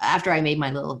 after I made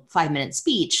my little 5-minute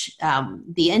speech,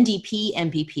 the NDP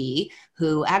MPP,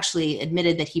 who actually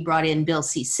admitted that he brought in Bill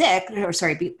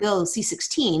Bill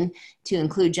C-16 to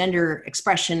include gender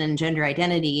expression and gender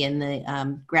identity in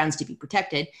the grounds to be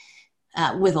protected,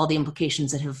 with all the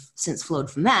implications that have since flowed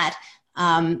from that.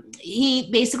 He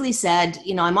basically said,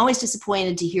 I'm always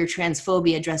disappointed to hear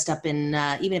transphobia dressed up in,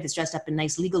 even if it's dressed up in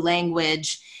nice legal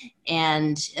language,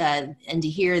 and to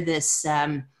hear this,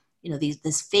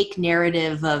 this fake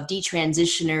narrative of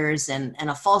detransitioners and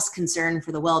a false concern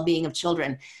for the well-being of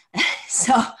children.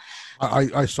 So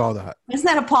I saw that. Isn't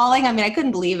that appalling? I mean, I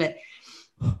couldn't believe it.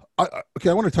 Okay,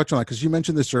 I want to touch on that because you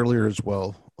mentioned this earlier as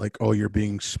well. Like, oh, you're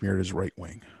being smeared as right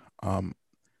wing. And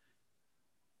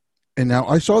now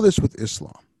I saw this with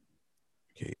Islam.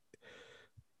 Okay.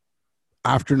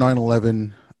 After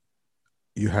 9/11,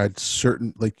 you had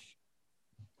certain, like,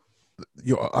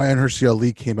 Ayaan Hirsi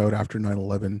Ali came out after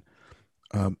 9/11,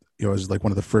 as like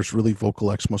one of the first really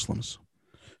vocal ex-Muslims.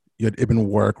 You had Ibn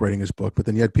Warq writing his book, but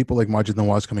then you had people like Majid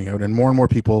Nawaz coming out, and more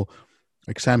people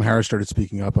like Sam Harris started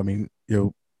speaking up. I mean,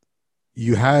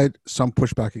 you had some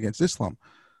pushback against Islam,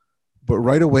 but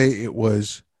right away it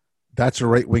was, that's a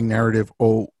right-wing narrative,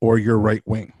 or you're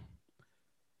right-wing.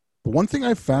 The one thing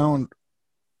I found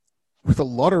with a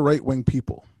lot of right-wing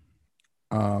people,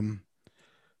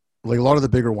 like a lot of the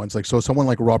bigger ones, like, so someone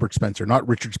like Robert Spencer, not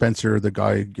Richard Spencer, the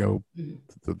guy,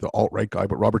 the alt-right guy,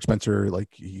 but Robert Spencer, like,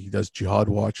 he does Jihad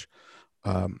Watch.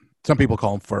 Some people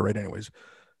call him far-right anyways,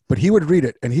 but he would read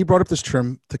it, and he brought up this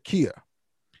term, taqiyya.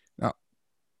 Now,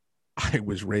 I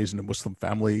was raised in a Muslim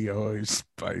family. I was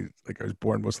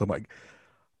born Muslim.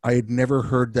 I had never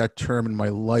heard that term in my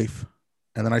life.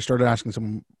 And then I started asking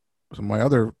some of my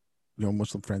other,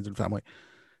 Muslim friends and family,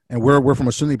 and we're from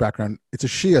a Sunni background. It's a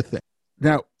Shia thing.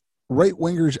 Now,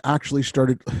 right-wingers actually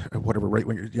started,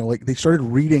 right-wingers, they started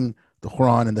reading the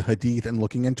Quran and the Hadith and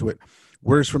looking into it.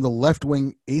 Whereas from the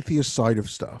left-wing atheist side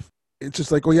of stuff, it's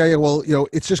just like,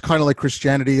 it's just kind of like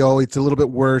Christianity. Oh, it's a little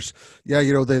bit worse. Yeah,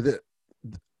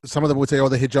 some of them would say,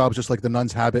 the hijab's just like the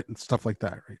nun's habit and stuff like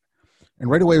that, right? And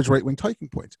right away, it was right-wing talking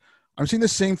points. I'm seeing the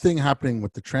same thing happening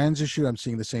with the trans issue. I'm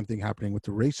seeing the same thing happening with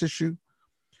the race issue.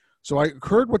 So I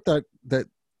heard what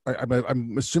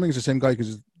I'm assuming it's the same guy,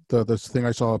 because the thing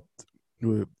I saw,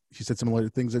 he said similar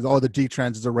things. The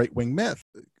D-trans is a right-wing myth.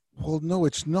 Well, no,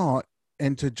 it's not.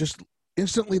 And to just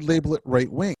instantly label it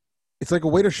right-wing, it's like a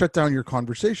way to shut down your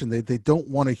conversation. They don't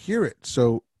want to hear it.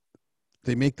 So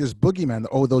they make this boogeyman.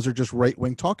 Those are just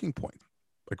right-wing talking points.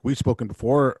 Like we've spoken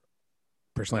before.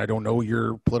 Personally, I don't know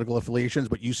your political affiliations,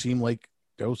 but you seem like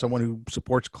someone who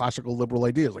supports classical liberal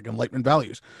ideas, like Enlightenment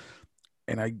values.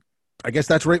 And I guess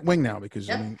that's right wing now, because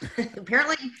yep.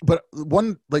 Apparently. But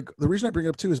the reason I bring it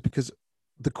up too is because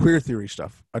the queer theory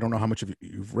stuff. I don't know how much of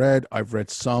you've read. I've read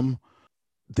some.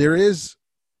 There is,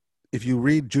 if you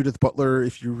read Judith Butler,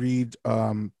 if you read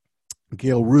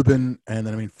Gail Rubin, and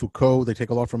then Foucault, they take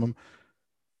a lot from them.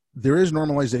 There is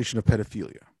normalization of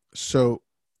pedophilia. So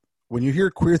when you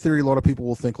hear queer theory, a lot of people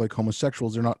will think like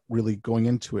homosexuals. They're not really going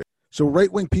into it. So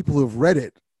right-wing people who have read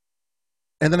it,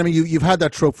 and then you've had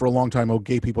that trope for a long time. Oh,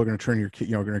 gay people are going to turn your kid,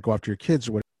 going to go after your kids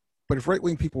or whatever. But if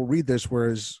right-wing people read this,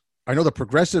 whereas I know the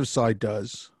progressive side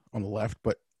does on the left,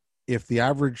 but if the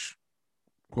average,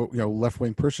 quote,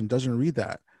 left-wing person doesn't read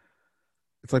that,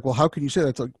 it's like, well, how can you say that?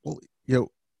 It's like, well,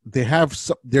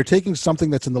 they're taking something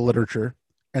that's in the literature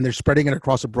and they're spreading it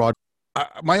across abroad.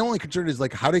 My only concern is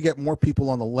like how to get more people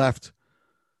on the left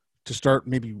to start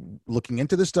maybe looking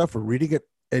into this stuff or reading it.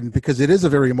 And because it is a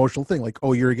very emotional thing, like,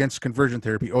 oh, you're against conversion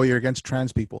therapy. Oh, you're against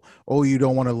trans people. Oh, you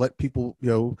don't want to let people,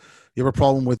 you have a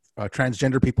problem with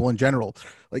transgender people in general.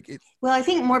 Well, I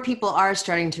think more people are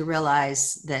starting to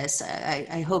realize this.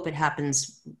 I hope it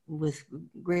happens with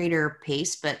greater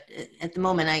pace, but at the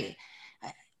moment,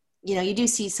 you do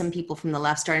see some people from the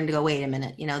left starting to go, wait a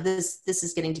minute, this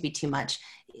is getting to be too much.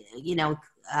 You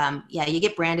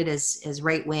get branded as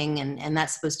right wing, and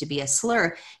that's supposed to be a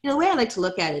slur. The way I like to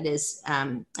look at it is,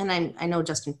 and I know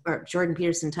Jordan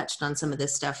Peterson touched on some of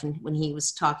this stuff when he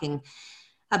was talking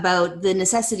about the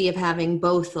necessity of having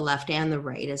both the left and the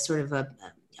right as sort of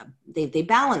they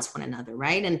balance one another,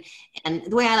 right? And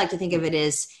the way I like to think of it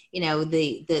is,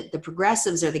 the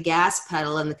progressives are the gas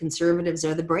pedal and the conservatives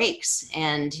are the brakes.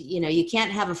 And, you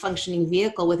can't have a functioning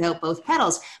vehicle without both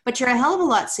pedals, but you're a hell of a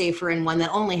lot safer in one that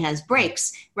only has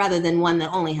brakes rather than one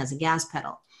that only has a gas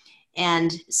pedal.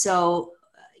 And so,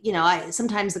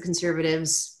 sometimes the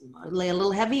conservatives lay a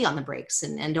little heavy on the brakes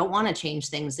and don't want to change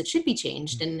things that should be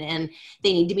changed, and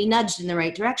they need to be nudged in the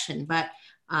right direction. But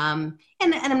and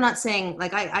I'm not saying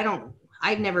like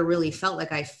I've never really felt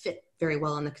like I fit very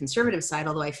well on the conservative side,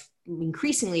 although I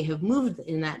increasingly have moved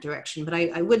in that direction. But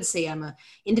I would say I'm a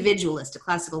individualist, a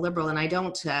classical liberal, and I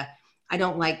don't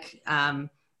like some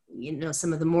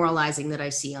of the moralizing that I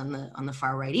see on the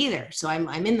far right either. So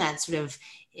I'm in that sort of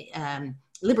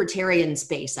libertarian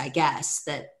space, I guess,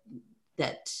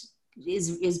 that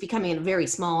is becoming a very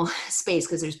small space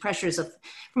because there's pressures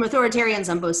from authoritarians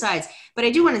on both sides. But I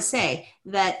do want to say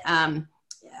that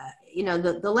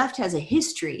the left has a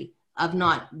history of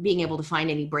not being able to find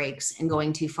any breaks and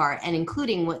going too far, and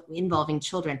including involving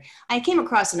children. I came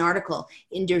across an article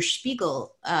in Der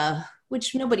Spiegel,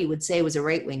 which nobody would say was a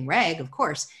right-wing rag, of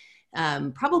course,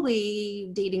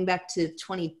 probably dating back to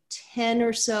 2010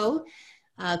 or so,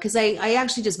 because I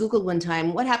actually just Googled one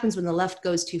time, what happens when the left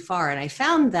goes too far? And I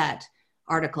found that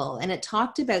article, and it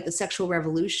talked about the sexual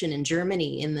revolution in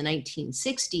Germany in the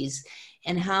 1960s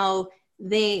and how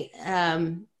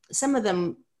some of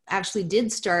them actually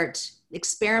did start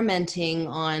experimenting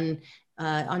on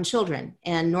children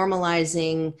and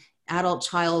normalizing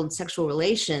adult-child sexual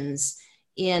relations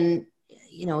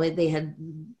they had,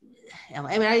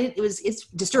 it's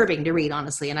disturbing to read,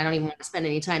 honestly, and I don't even want to spend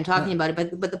any time talking about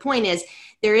it. But the point is,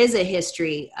 there is a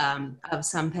history of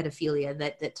some pedophilia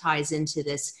that ties into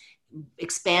this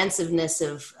expansiveness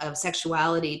of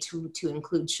sexuality to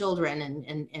include children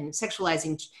and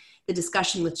sexualizing the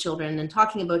discussion with children and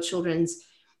talking about children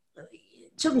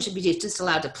should be just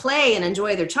allowed to play and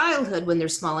enjoy their childhood when they're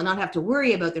small and not have to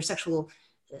worry about their sexual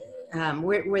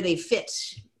where they fit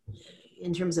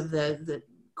in terms of the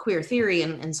queer theory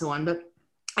and so on. But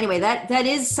anyway, that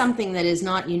is something that is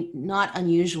not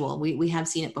unusual. We have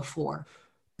seen it before.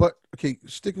 But okay,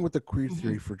 sticking with the queer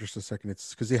theory for just a second,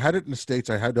 it's because they had it in the States.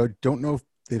 I don't know if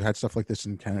they've had stuff like this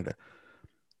in Canada.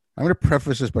 I'm going to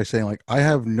preface this by saying, like, I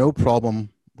have no problem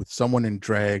with someone in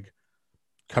drag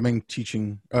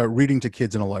teaching, reading to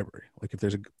kids in a library. Like if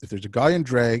there's a guy in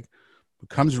drag who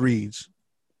comes reads,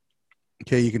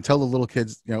 okay, you can tell the little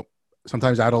kids,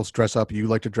 sometimes adults dress up. You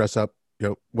like to dress up,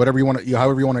 whatever you want to,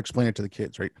 however you want to explain it to the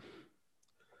kids, right?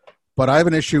 But I have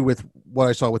an issue with what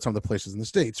I saw with some of the places in the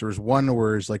States. There was one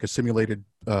where it's like a simulated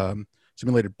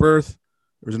birth.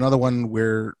 There was another one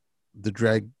where the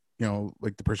drag,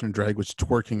 like the person in drag was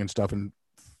twerking and stuff and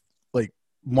like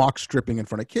mock stripping in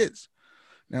front of kids.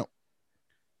 Now,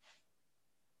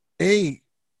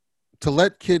 to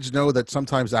let kids know that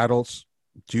sometimes adults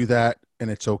do that and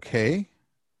it's okay.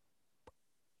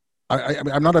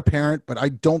 I'm not a parent, but I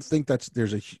don't think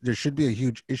there should be a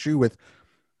huge issue with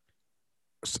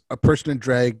a person in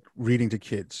drag reading to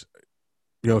kids.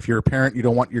 If you're a parent, you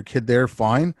don't want your kid there,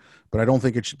 fine. But I don't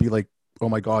think it should be like, oh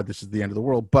my God, this is the end of the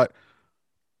world. But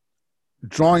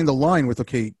drawing the line with,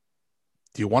 okay,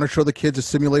 do you want to show the kids a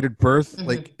simulated birth? Mm-hmm.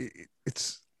 Like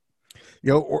it's,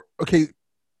 or okay,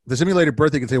 the simulated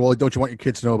birth, they can say, well, don't you want your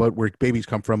kids to know about where babies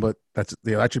come from? But that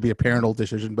should be a parental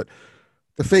decision. But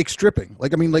the fake stripping,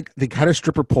 like they had a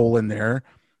stripper pole in there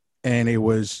and it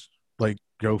was like,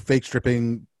 fake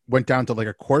stripping, went down to like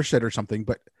a corset or something,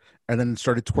 and then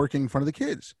started twerking in front of the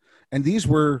kids. And these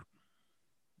were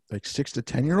like 6 to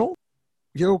 10-year-old.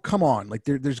 Come on. Like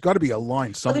there's got to be a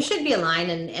line somewhere. Well, there should be a line,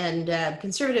 and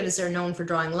conservatives are known for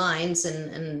drawing lines,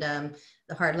 and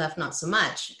the hard left not so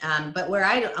much. But where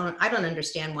I don't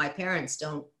understand why parents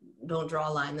don't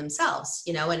draw a line themselves,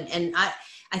 and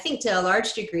I think to a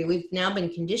large degree we've now been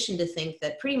conditioned to think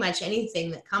that pretty much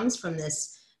anything that comes from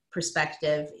this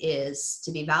perspective is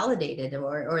to be validated,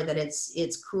 or that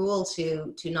it's cruel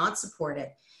to not support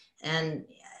it. And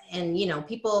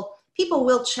people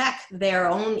will check their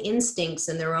own instincts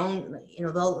and their own,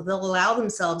 they'll allow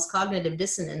themselves cognitive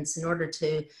dissonance in order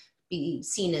to be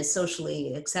seen as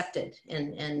socially accepted,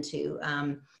 and to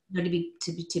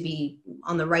be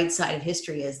on the right side of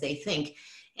history, as they think.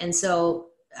 And so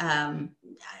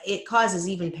it causes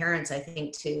even parents, I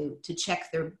think, to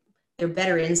check their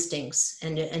better instincts,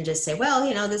 and just say, well,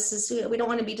 we don't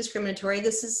want to be discriminatory.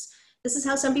 This is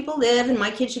how some people live, and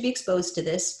my kid should be exposed to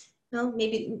this. Well,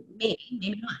 maybe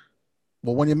not.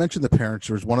 Well, when you mentioned the parents,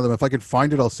 there was one of them, if I could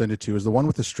find it, I'll send it to you, is the one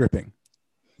with the stripping.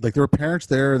 Like, there were parents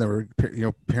there, and there were,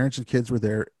 parents and kids were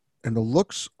there, and the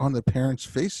looks on the parents'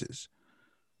 faces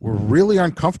were really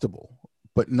uncomfortable,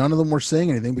 but none of them were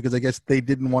saying anything because I guess they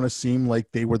didn't want to seem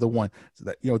like they were the one, so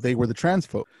that, they were the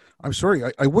transphobe. I'm sorry.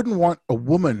 I wouldn't want a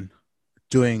woman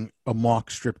doing a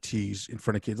mock strip tease in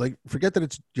front of kids. Like, forget that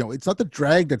it's not the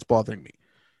drag that's bothering me.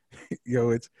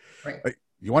 It's right. Like,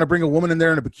 you want to bring a woman in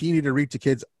there in a bikini to read to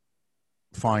kids,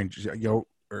 fine.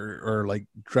 Or like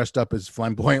dressed up as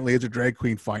flamboyantly as a drag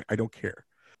queen, fine. I don't care.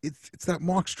 It's that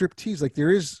mock strip tease. Like,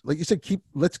 there is, like you said,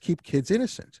 let's keep kids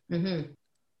innocent. Mm-hmm.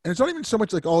 And it's not even so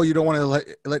much like, oh, you don't want to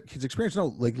let kids experience.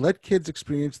 No, like, let kids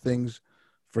experience things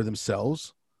for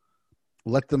themselves.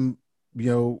 Let them,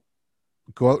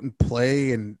 go out and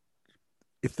play, and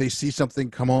if they see something,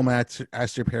 come home,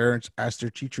 ask their parents, ask their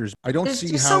teachers. I don't see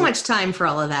there's how. So much time for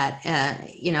all of that,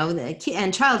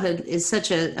 and childhood is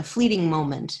such a fleeting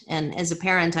moment. And as a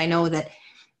parent, I know that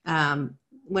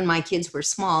when my kids were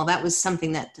small, that was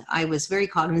something that I was very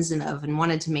cognizant of, and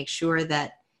wanted to make sure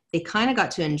that they kind of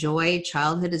got to enjoy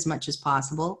childhood as much as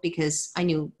possible, because I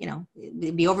knew,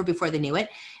 it'd be over before they knew it.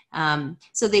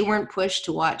 So they weren't pushed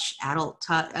to watch adult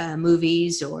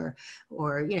movies or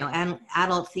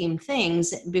adult themed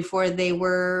things before they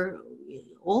were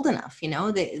old enough,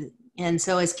 and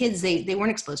so as kids, they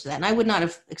weren't exposed to that. And I would not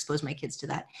have exposed my kids to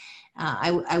that.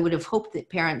 I would have hoped that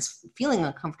parents feeling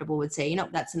uncomfortable would say,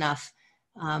 that's enough.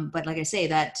 But like I say,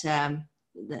 that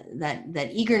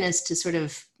eagerness to sort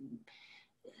of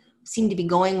seem to be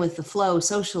going with the flow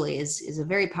socially is a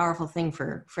very powerful thing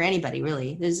for anybody,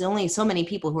 really. There's only so many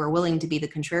people who are willing to be the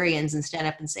contrarians and stand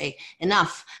up and say,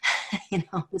 enough,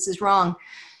 this is wrong.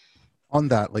 On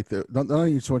that, like, not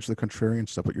only so much the contrarian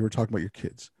stuff, but you were talking about your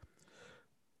kids.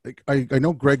 Like, I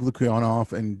know Greg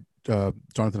Lukianoff and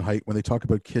Jonathan Haidt, when they talk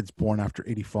about kids born after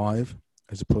 85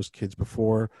 as opposed to kids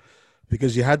before,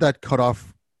 because you had that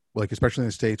cutoff, like, especially in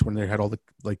the States, when they had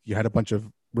you had a bunch of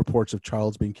reports of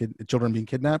children being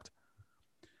kidnapped.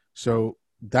 So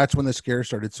that's when the scare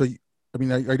started. So, I mean,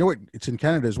 I know it's in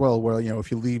Canada as well, where, if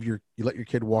you let your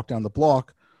kid walk down the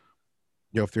block,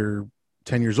 if they're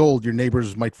 10 years old, your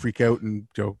neighbors might freak out and,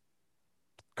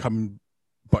 come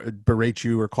berate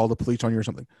you or call the police on you or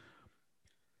something.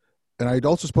 And I'd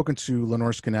also spoken to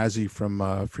Lenore Skenazy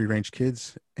from Free Range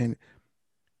Kids. And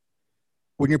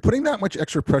when you're putting that much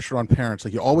extra pressure on parents,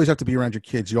 like, you always have to be around your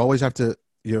kids. You always have to,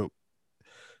 you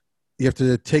have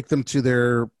to take them to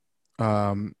their,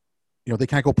 they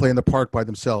can't go play in the park by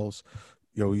themselves.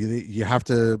 You have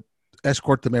to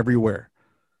escort them everywhere.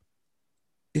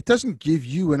 It doesn't give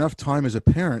you enough time as a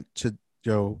parent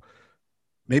to,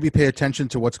 maybe pay attention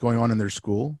to what's going on in their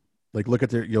school. Like, look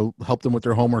at help them with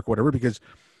their homework, whatever, because,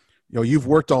 you've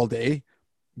worked all day,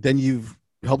 then you've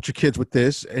helped your kids with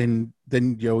this, and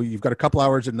then, you've got a couple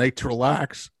hours at night to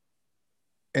relax.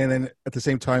 And then at the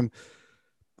same time,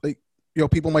 like,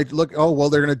 people might look, oh, well,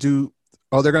 they're going to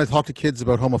talk to kids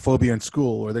about homophobia in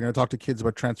school, or they're going to talk to kids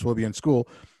about transphobia in school.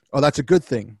 Oh, that's a good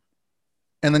thing.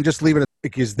 And then just leave it.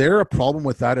 Like, is there a problem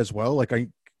with that as well? Like,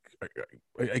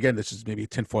 again, this is maybe a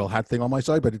tinfoil hat thing on my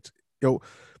side, but it's,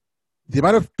 the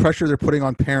amount of pressure they're putting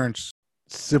on parents,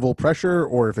 civil pressure,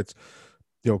 or if it's,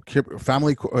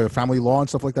 family law and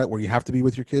stuff like that, where you have to be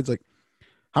with your kids, like,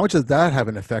 how much does that have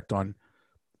an effect on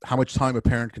how much time a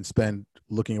parent can spend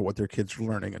looking at what their kids are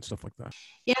learning and stuff like that?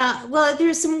 Yeah, well,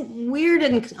 there's some weird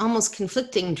and almost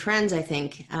conflicting trends, I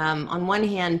think. On one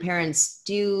hand, parents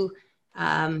do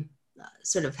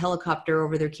sort of helicopter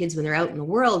over their kids when they're out in the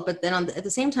world, but then at the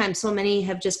same time, so many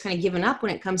have just kind of given up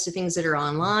when it comes to things that are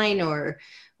online or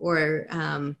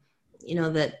that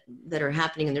are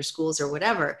happening in their schools or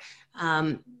whatever.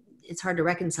 It's hard to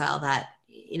reconcile that.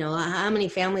 How many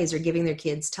families are giving their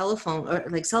kids cell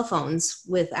phones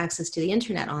with access to the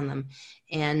internet on them,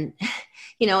 and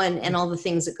and all the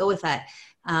things that go with that,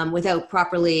 without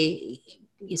properly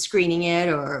screening it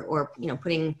or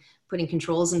putting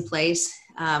controls in place.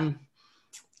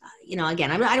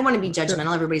 again, I don't want to be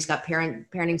judgmental. Everybody's got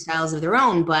parenting styles of their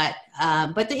own, but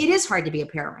it is hard to be a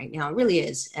parent right now. It really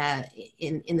is,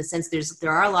 in the sense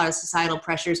there are a lot of societal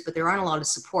pressures, but there aren't a lot of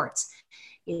supports.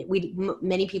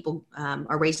 Many people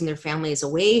are raising their families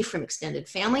away from extended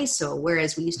families. So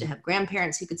whereas we used to have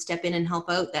grandparents who could step in and help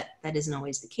out, that isn't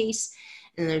always the case.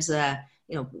 And there's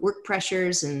work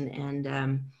pressures and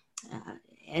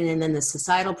then the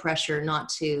societal pressure not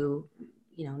to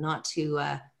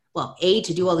A,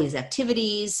 to do all these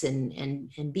activities,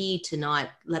 and B, to not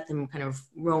let them kind of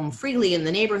roam freely in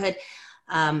the neighborhood.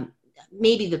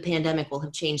 Maybe the pandemic will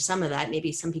have changed some of that.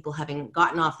 Maybe some people, having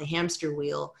gotten off the hamster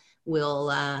wheel, will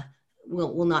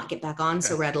not get back on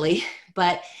so readily.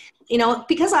 But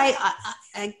because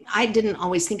I didn't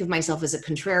always think of myself as a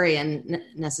contrarian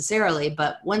necessarily,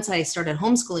 but once I started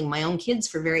homeschooling my own kids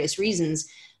for various reasons,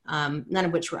 none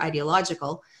of which were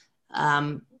ideological,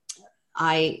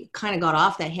 I kind of got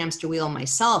off that hamster wheel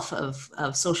myself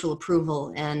of social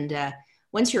approval. And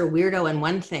once you're a weirdo in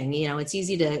one thing, it's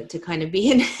easy to kind of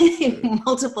be in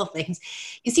multiple things.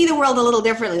 You see the world a little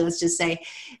differently, let's just say.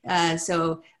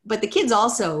 But the kids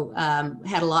also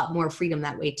had a lot more freedom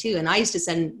that way too. And I used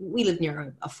to we lived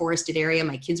near a forested area.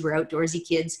 My kids were outdoorsy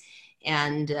kids.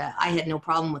 And I had no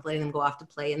problem with letting them go off to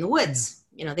play in the woods.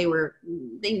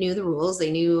 They knew the rules.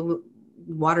 They knew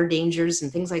water dangers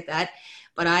and things like that.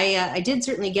 But I did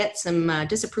certainly get some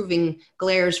disapproving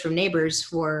glares from neighbors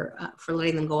for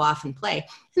letting them go off and play.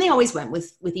 And they always went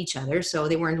with each other, so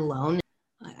they weren't alone.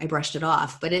 I brushed it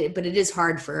off. But it is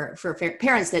hard for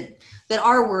parents that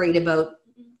are worried about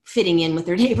fitting in with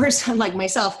their neighbors, unlike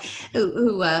myself,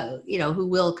 who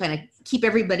will kind of keep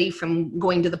everybody from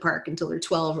going to the park until they're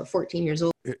 12 or 14 years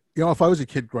old. If I was a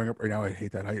kid growing up right now, I'd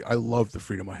hate that. I love the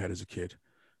freedom I had as a kid.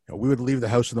 We would leave the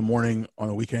house in the morning on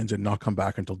the weekends and not come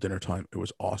back until dinner time. It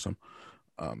was awesome.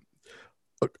 I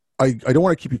don't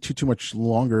want to keep you too much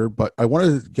longer, but I want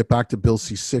to get back to Bill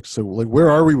C-6. So, where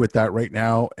are we with that right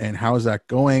now, and how is that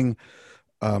going?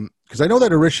 Because I know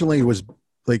that originally it was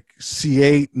like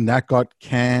C-8, and that got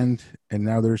canned, and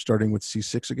now they're starting with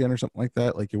C-6 again or something like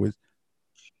that. Like it was.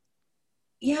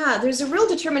 Yeah, there's a real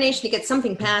determination to get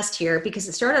something passed here, because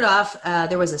it started off,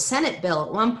 there was a Senate bill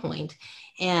at one point,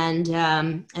 and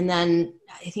then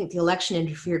I think the election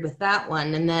interfered with that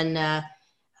one. And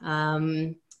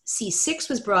then C-6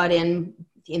 was brought in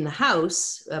the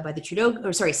House by the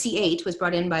C-8 was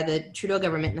brought in by the Trudeau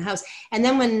government in the House. And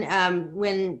then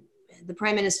when the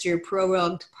Prime Minister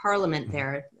prorogued Parliament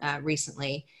there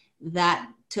recently, that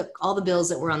took all the bills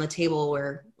that were on the table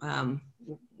were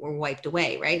wiped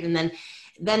away, right? And then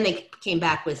they came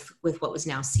back with what was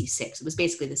now C-6. It was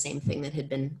basically the same thing that had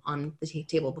been on the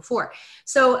table before.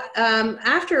 So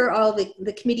after all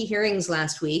the committee hearings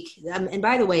last week, and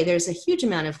by the way, there's a huge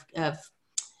amount of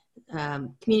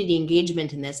community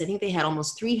engagement in this. I think they had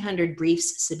almost 300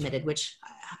 briefs submitted, which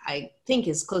I think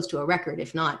is close to a record,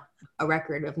 if not a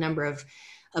record of number of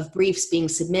briefs being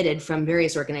submitted from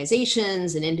various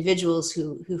organizations and individuals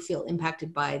who feel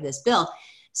impacted by this bill.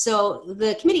 So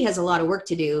the committee has a lot of work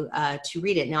to do to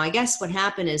read it. Now, I guess what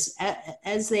happened is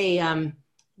as they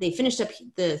finished up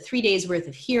the 3 days worth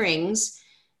of hearings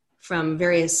from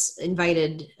various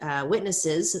invited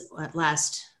witnesses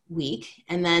last week,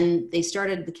 and then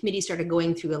the committee started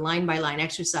going through a line-by-line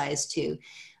exercise to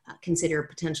consider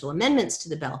potential amendments to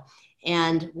the bill.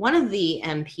 And one of the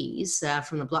MPs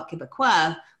from the Bloc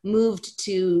Québécois moved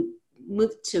to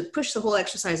push the whole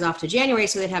exercise off to January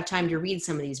so they'd have time to read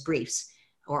some of these briefs,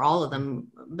 or all of them,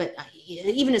 but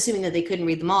even assuming that they couldn't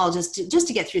read them all, just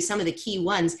to get through some of the key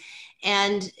ones.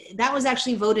 And that was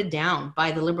actually voted down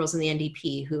by the Liberals and the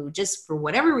NDP, who just for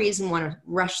whatever reason want to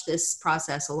rush this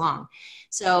process along.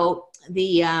 So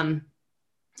they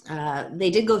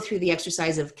did go through the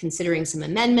exercise of considering some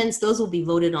amendments. Those will be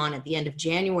voted on at the end of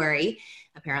January,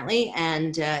 apparently.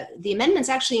 And the amendments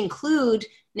actually include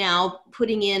now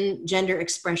putting in gender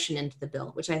expression into the bill,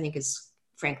 which I think is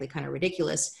frankly kind of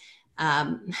ridiculous.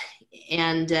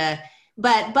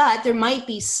 But there might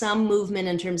be some movement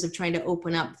in terms of trying to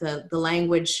open up the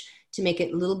language to make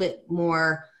it a little bit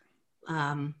more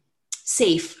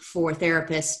safe for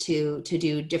therapists to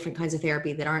do different kinds of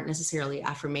therapy that aren't necessarily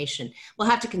affirmation. We'll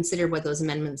have to consider what those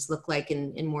amendments look like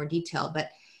in more detail,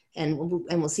 and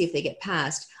we'll see if they get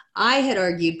passed. I had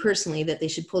argued personally that they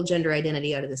should pull gender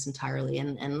identity out of this entirely,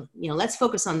 and let's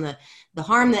focus on the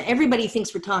harm that everybody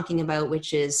thinks we're talking about,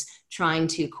 which is trying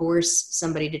to coerce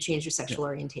somebody to change their sexual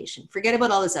orientation. Forget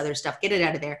about all this other stuff, get it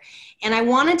out of there. And I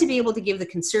wanted to be able to give the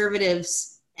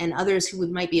conservatives and others who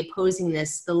might be opposing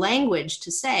this the language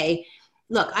to say,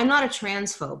 look, I'm not a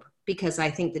transphobe because I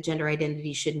think that gender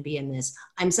identity shouldn't be in this.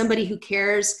 I'm somebody who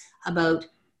cares about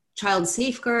child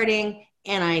safeguarding,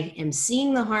 and I am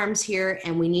seeing the harms here,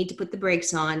 and we need to put the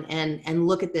brakes on and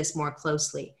look at this more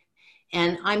closely.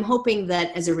 And I'm hoping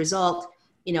that as a result,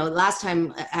 last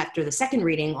time after the second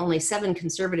reading, only 7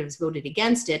 conservatives voted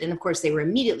against it. And of course, they were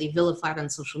immediately vilified on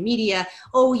social media.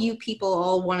 Oh, you people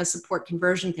all want to support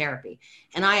conversion therapy.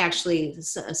 And I actually,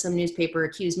 some newspaper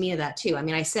accused me of that too. I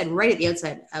mean, I said right at the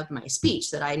outset of my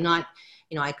speech that I'm not,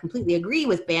 I completely agree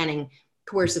with banning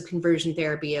coercive conversion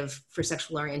therapy for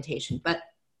sexual orientation. But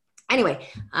anyway,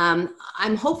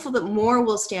 I'm hopeful that more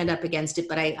will stand up against it,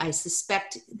 but I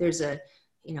suspect there's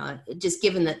just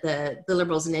given that the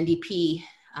Liberals and NDP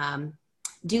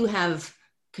do have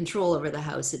control over the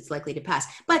House, it's likely to pass.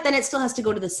 But then it still has to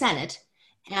go to the Senate,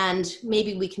 and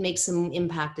maybe we can make some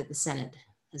impact at the Senate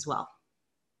as well.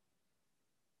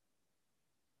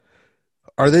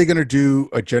 Are they going to do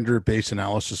a gender-based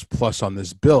analysis plus on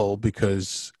this bill?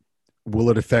 Because will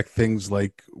it affect things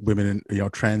like women,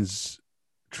 trans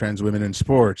women in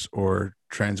sports, or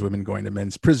trans women going to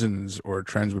men's prisons, or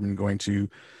trans women going to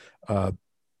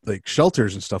like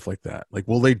shelters and stuff like that? Like,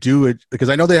 will they do it? Because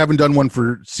I know they haven't done one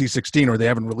for C16, or they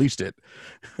haven't released it.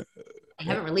 I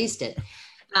haven't released it.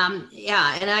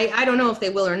 Yeah, and I don't know if they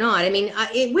will or not. I mean,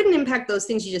 it wouldn't impact those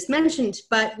things you just mentioned,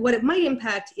 but what it might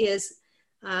impact is,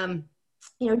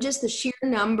 just the sheer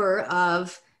number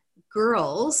of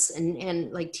girls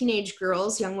and like teenage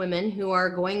girls, young women who are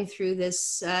going through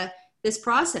this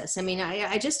process. I mean,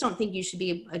 I just don't think you should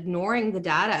be ignoring the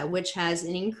data, which has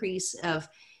an increase of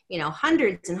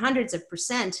hundreds and hundreds of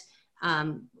percent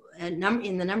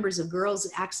in the numbers of girls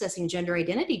accessing gender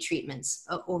identity treatments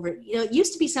over, it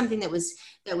used to be something that was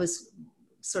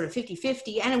sort of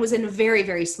 50-50, and it was in a very,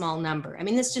 very small number. I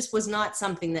mean, this just was not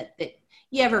something that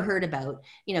you ever heard about,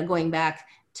 going back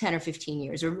 10 or 15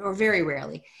 years, or very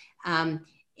rarely. And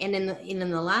in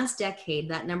the last decade,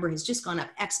 that number has just gone up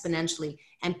exponentially,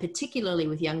 and particularly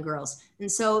with young girls.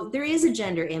 And so there is a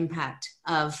gender impact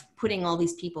of putting all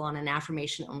these people on an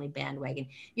affirmation-only bandwagon.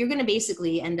 You're going to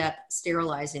basically end up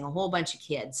sterilizing a whole bunch of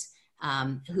kids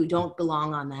who don't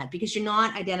belong on that, because you're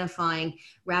not identifying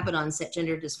rapid onset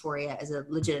gender dysphoria as a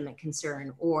legitimate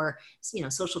concern, or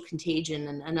social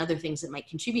contagion and other things that might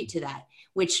contribute to that,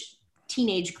 which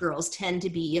teenage girls tend to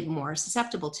be more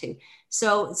susceptible to.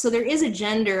 So there is a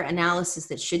gender analysis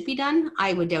that should be done.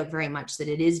 I would doubt very much that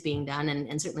it is being done.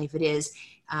 And certainly if it is,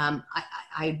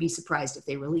 I'd be surprised if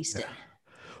they released it.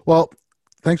 Well,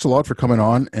 thanks a lot for coming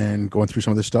on and going through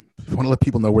some of this stuff. I want to let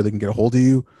people know where they can get a hold of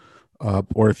you.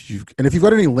 Or if you've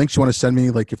got any links you want to send me,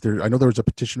 like I know there was a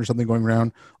petition or something going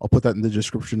around, I'll put that in the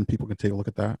description. People can take a look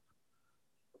at that.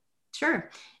 Sure.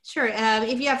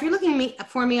 If you're looking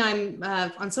for me, I'm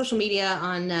on social media,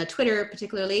 on Twitter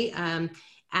particularly,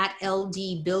 at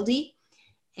LDBuildy,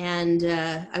 and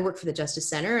I work for the Justice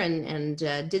Center and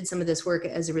did some of this work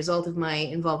as a result of my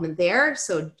involvement there.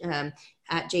 So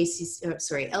at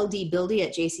LDBuildy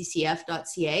at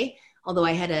jccf.ca. Although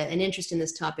I had an interest in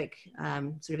this topic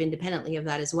sort of independently of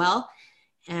that as well.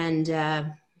 And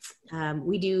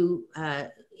we do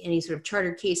any sort of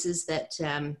charter cases that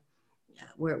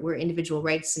where individual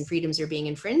rights and freedoms are being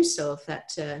infringed. So if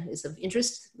that is of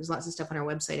interest, there's lots of stuff on our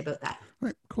website about that. All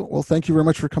right, cool. Well, thank you very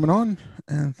much for coming on,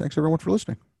 and thanks everyone for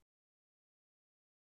listening.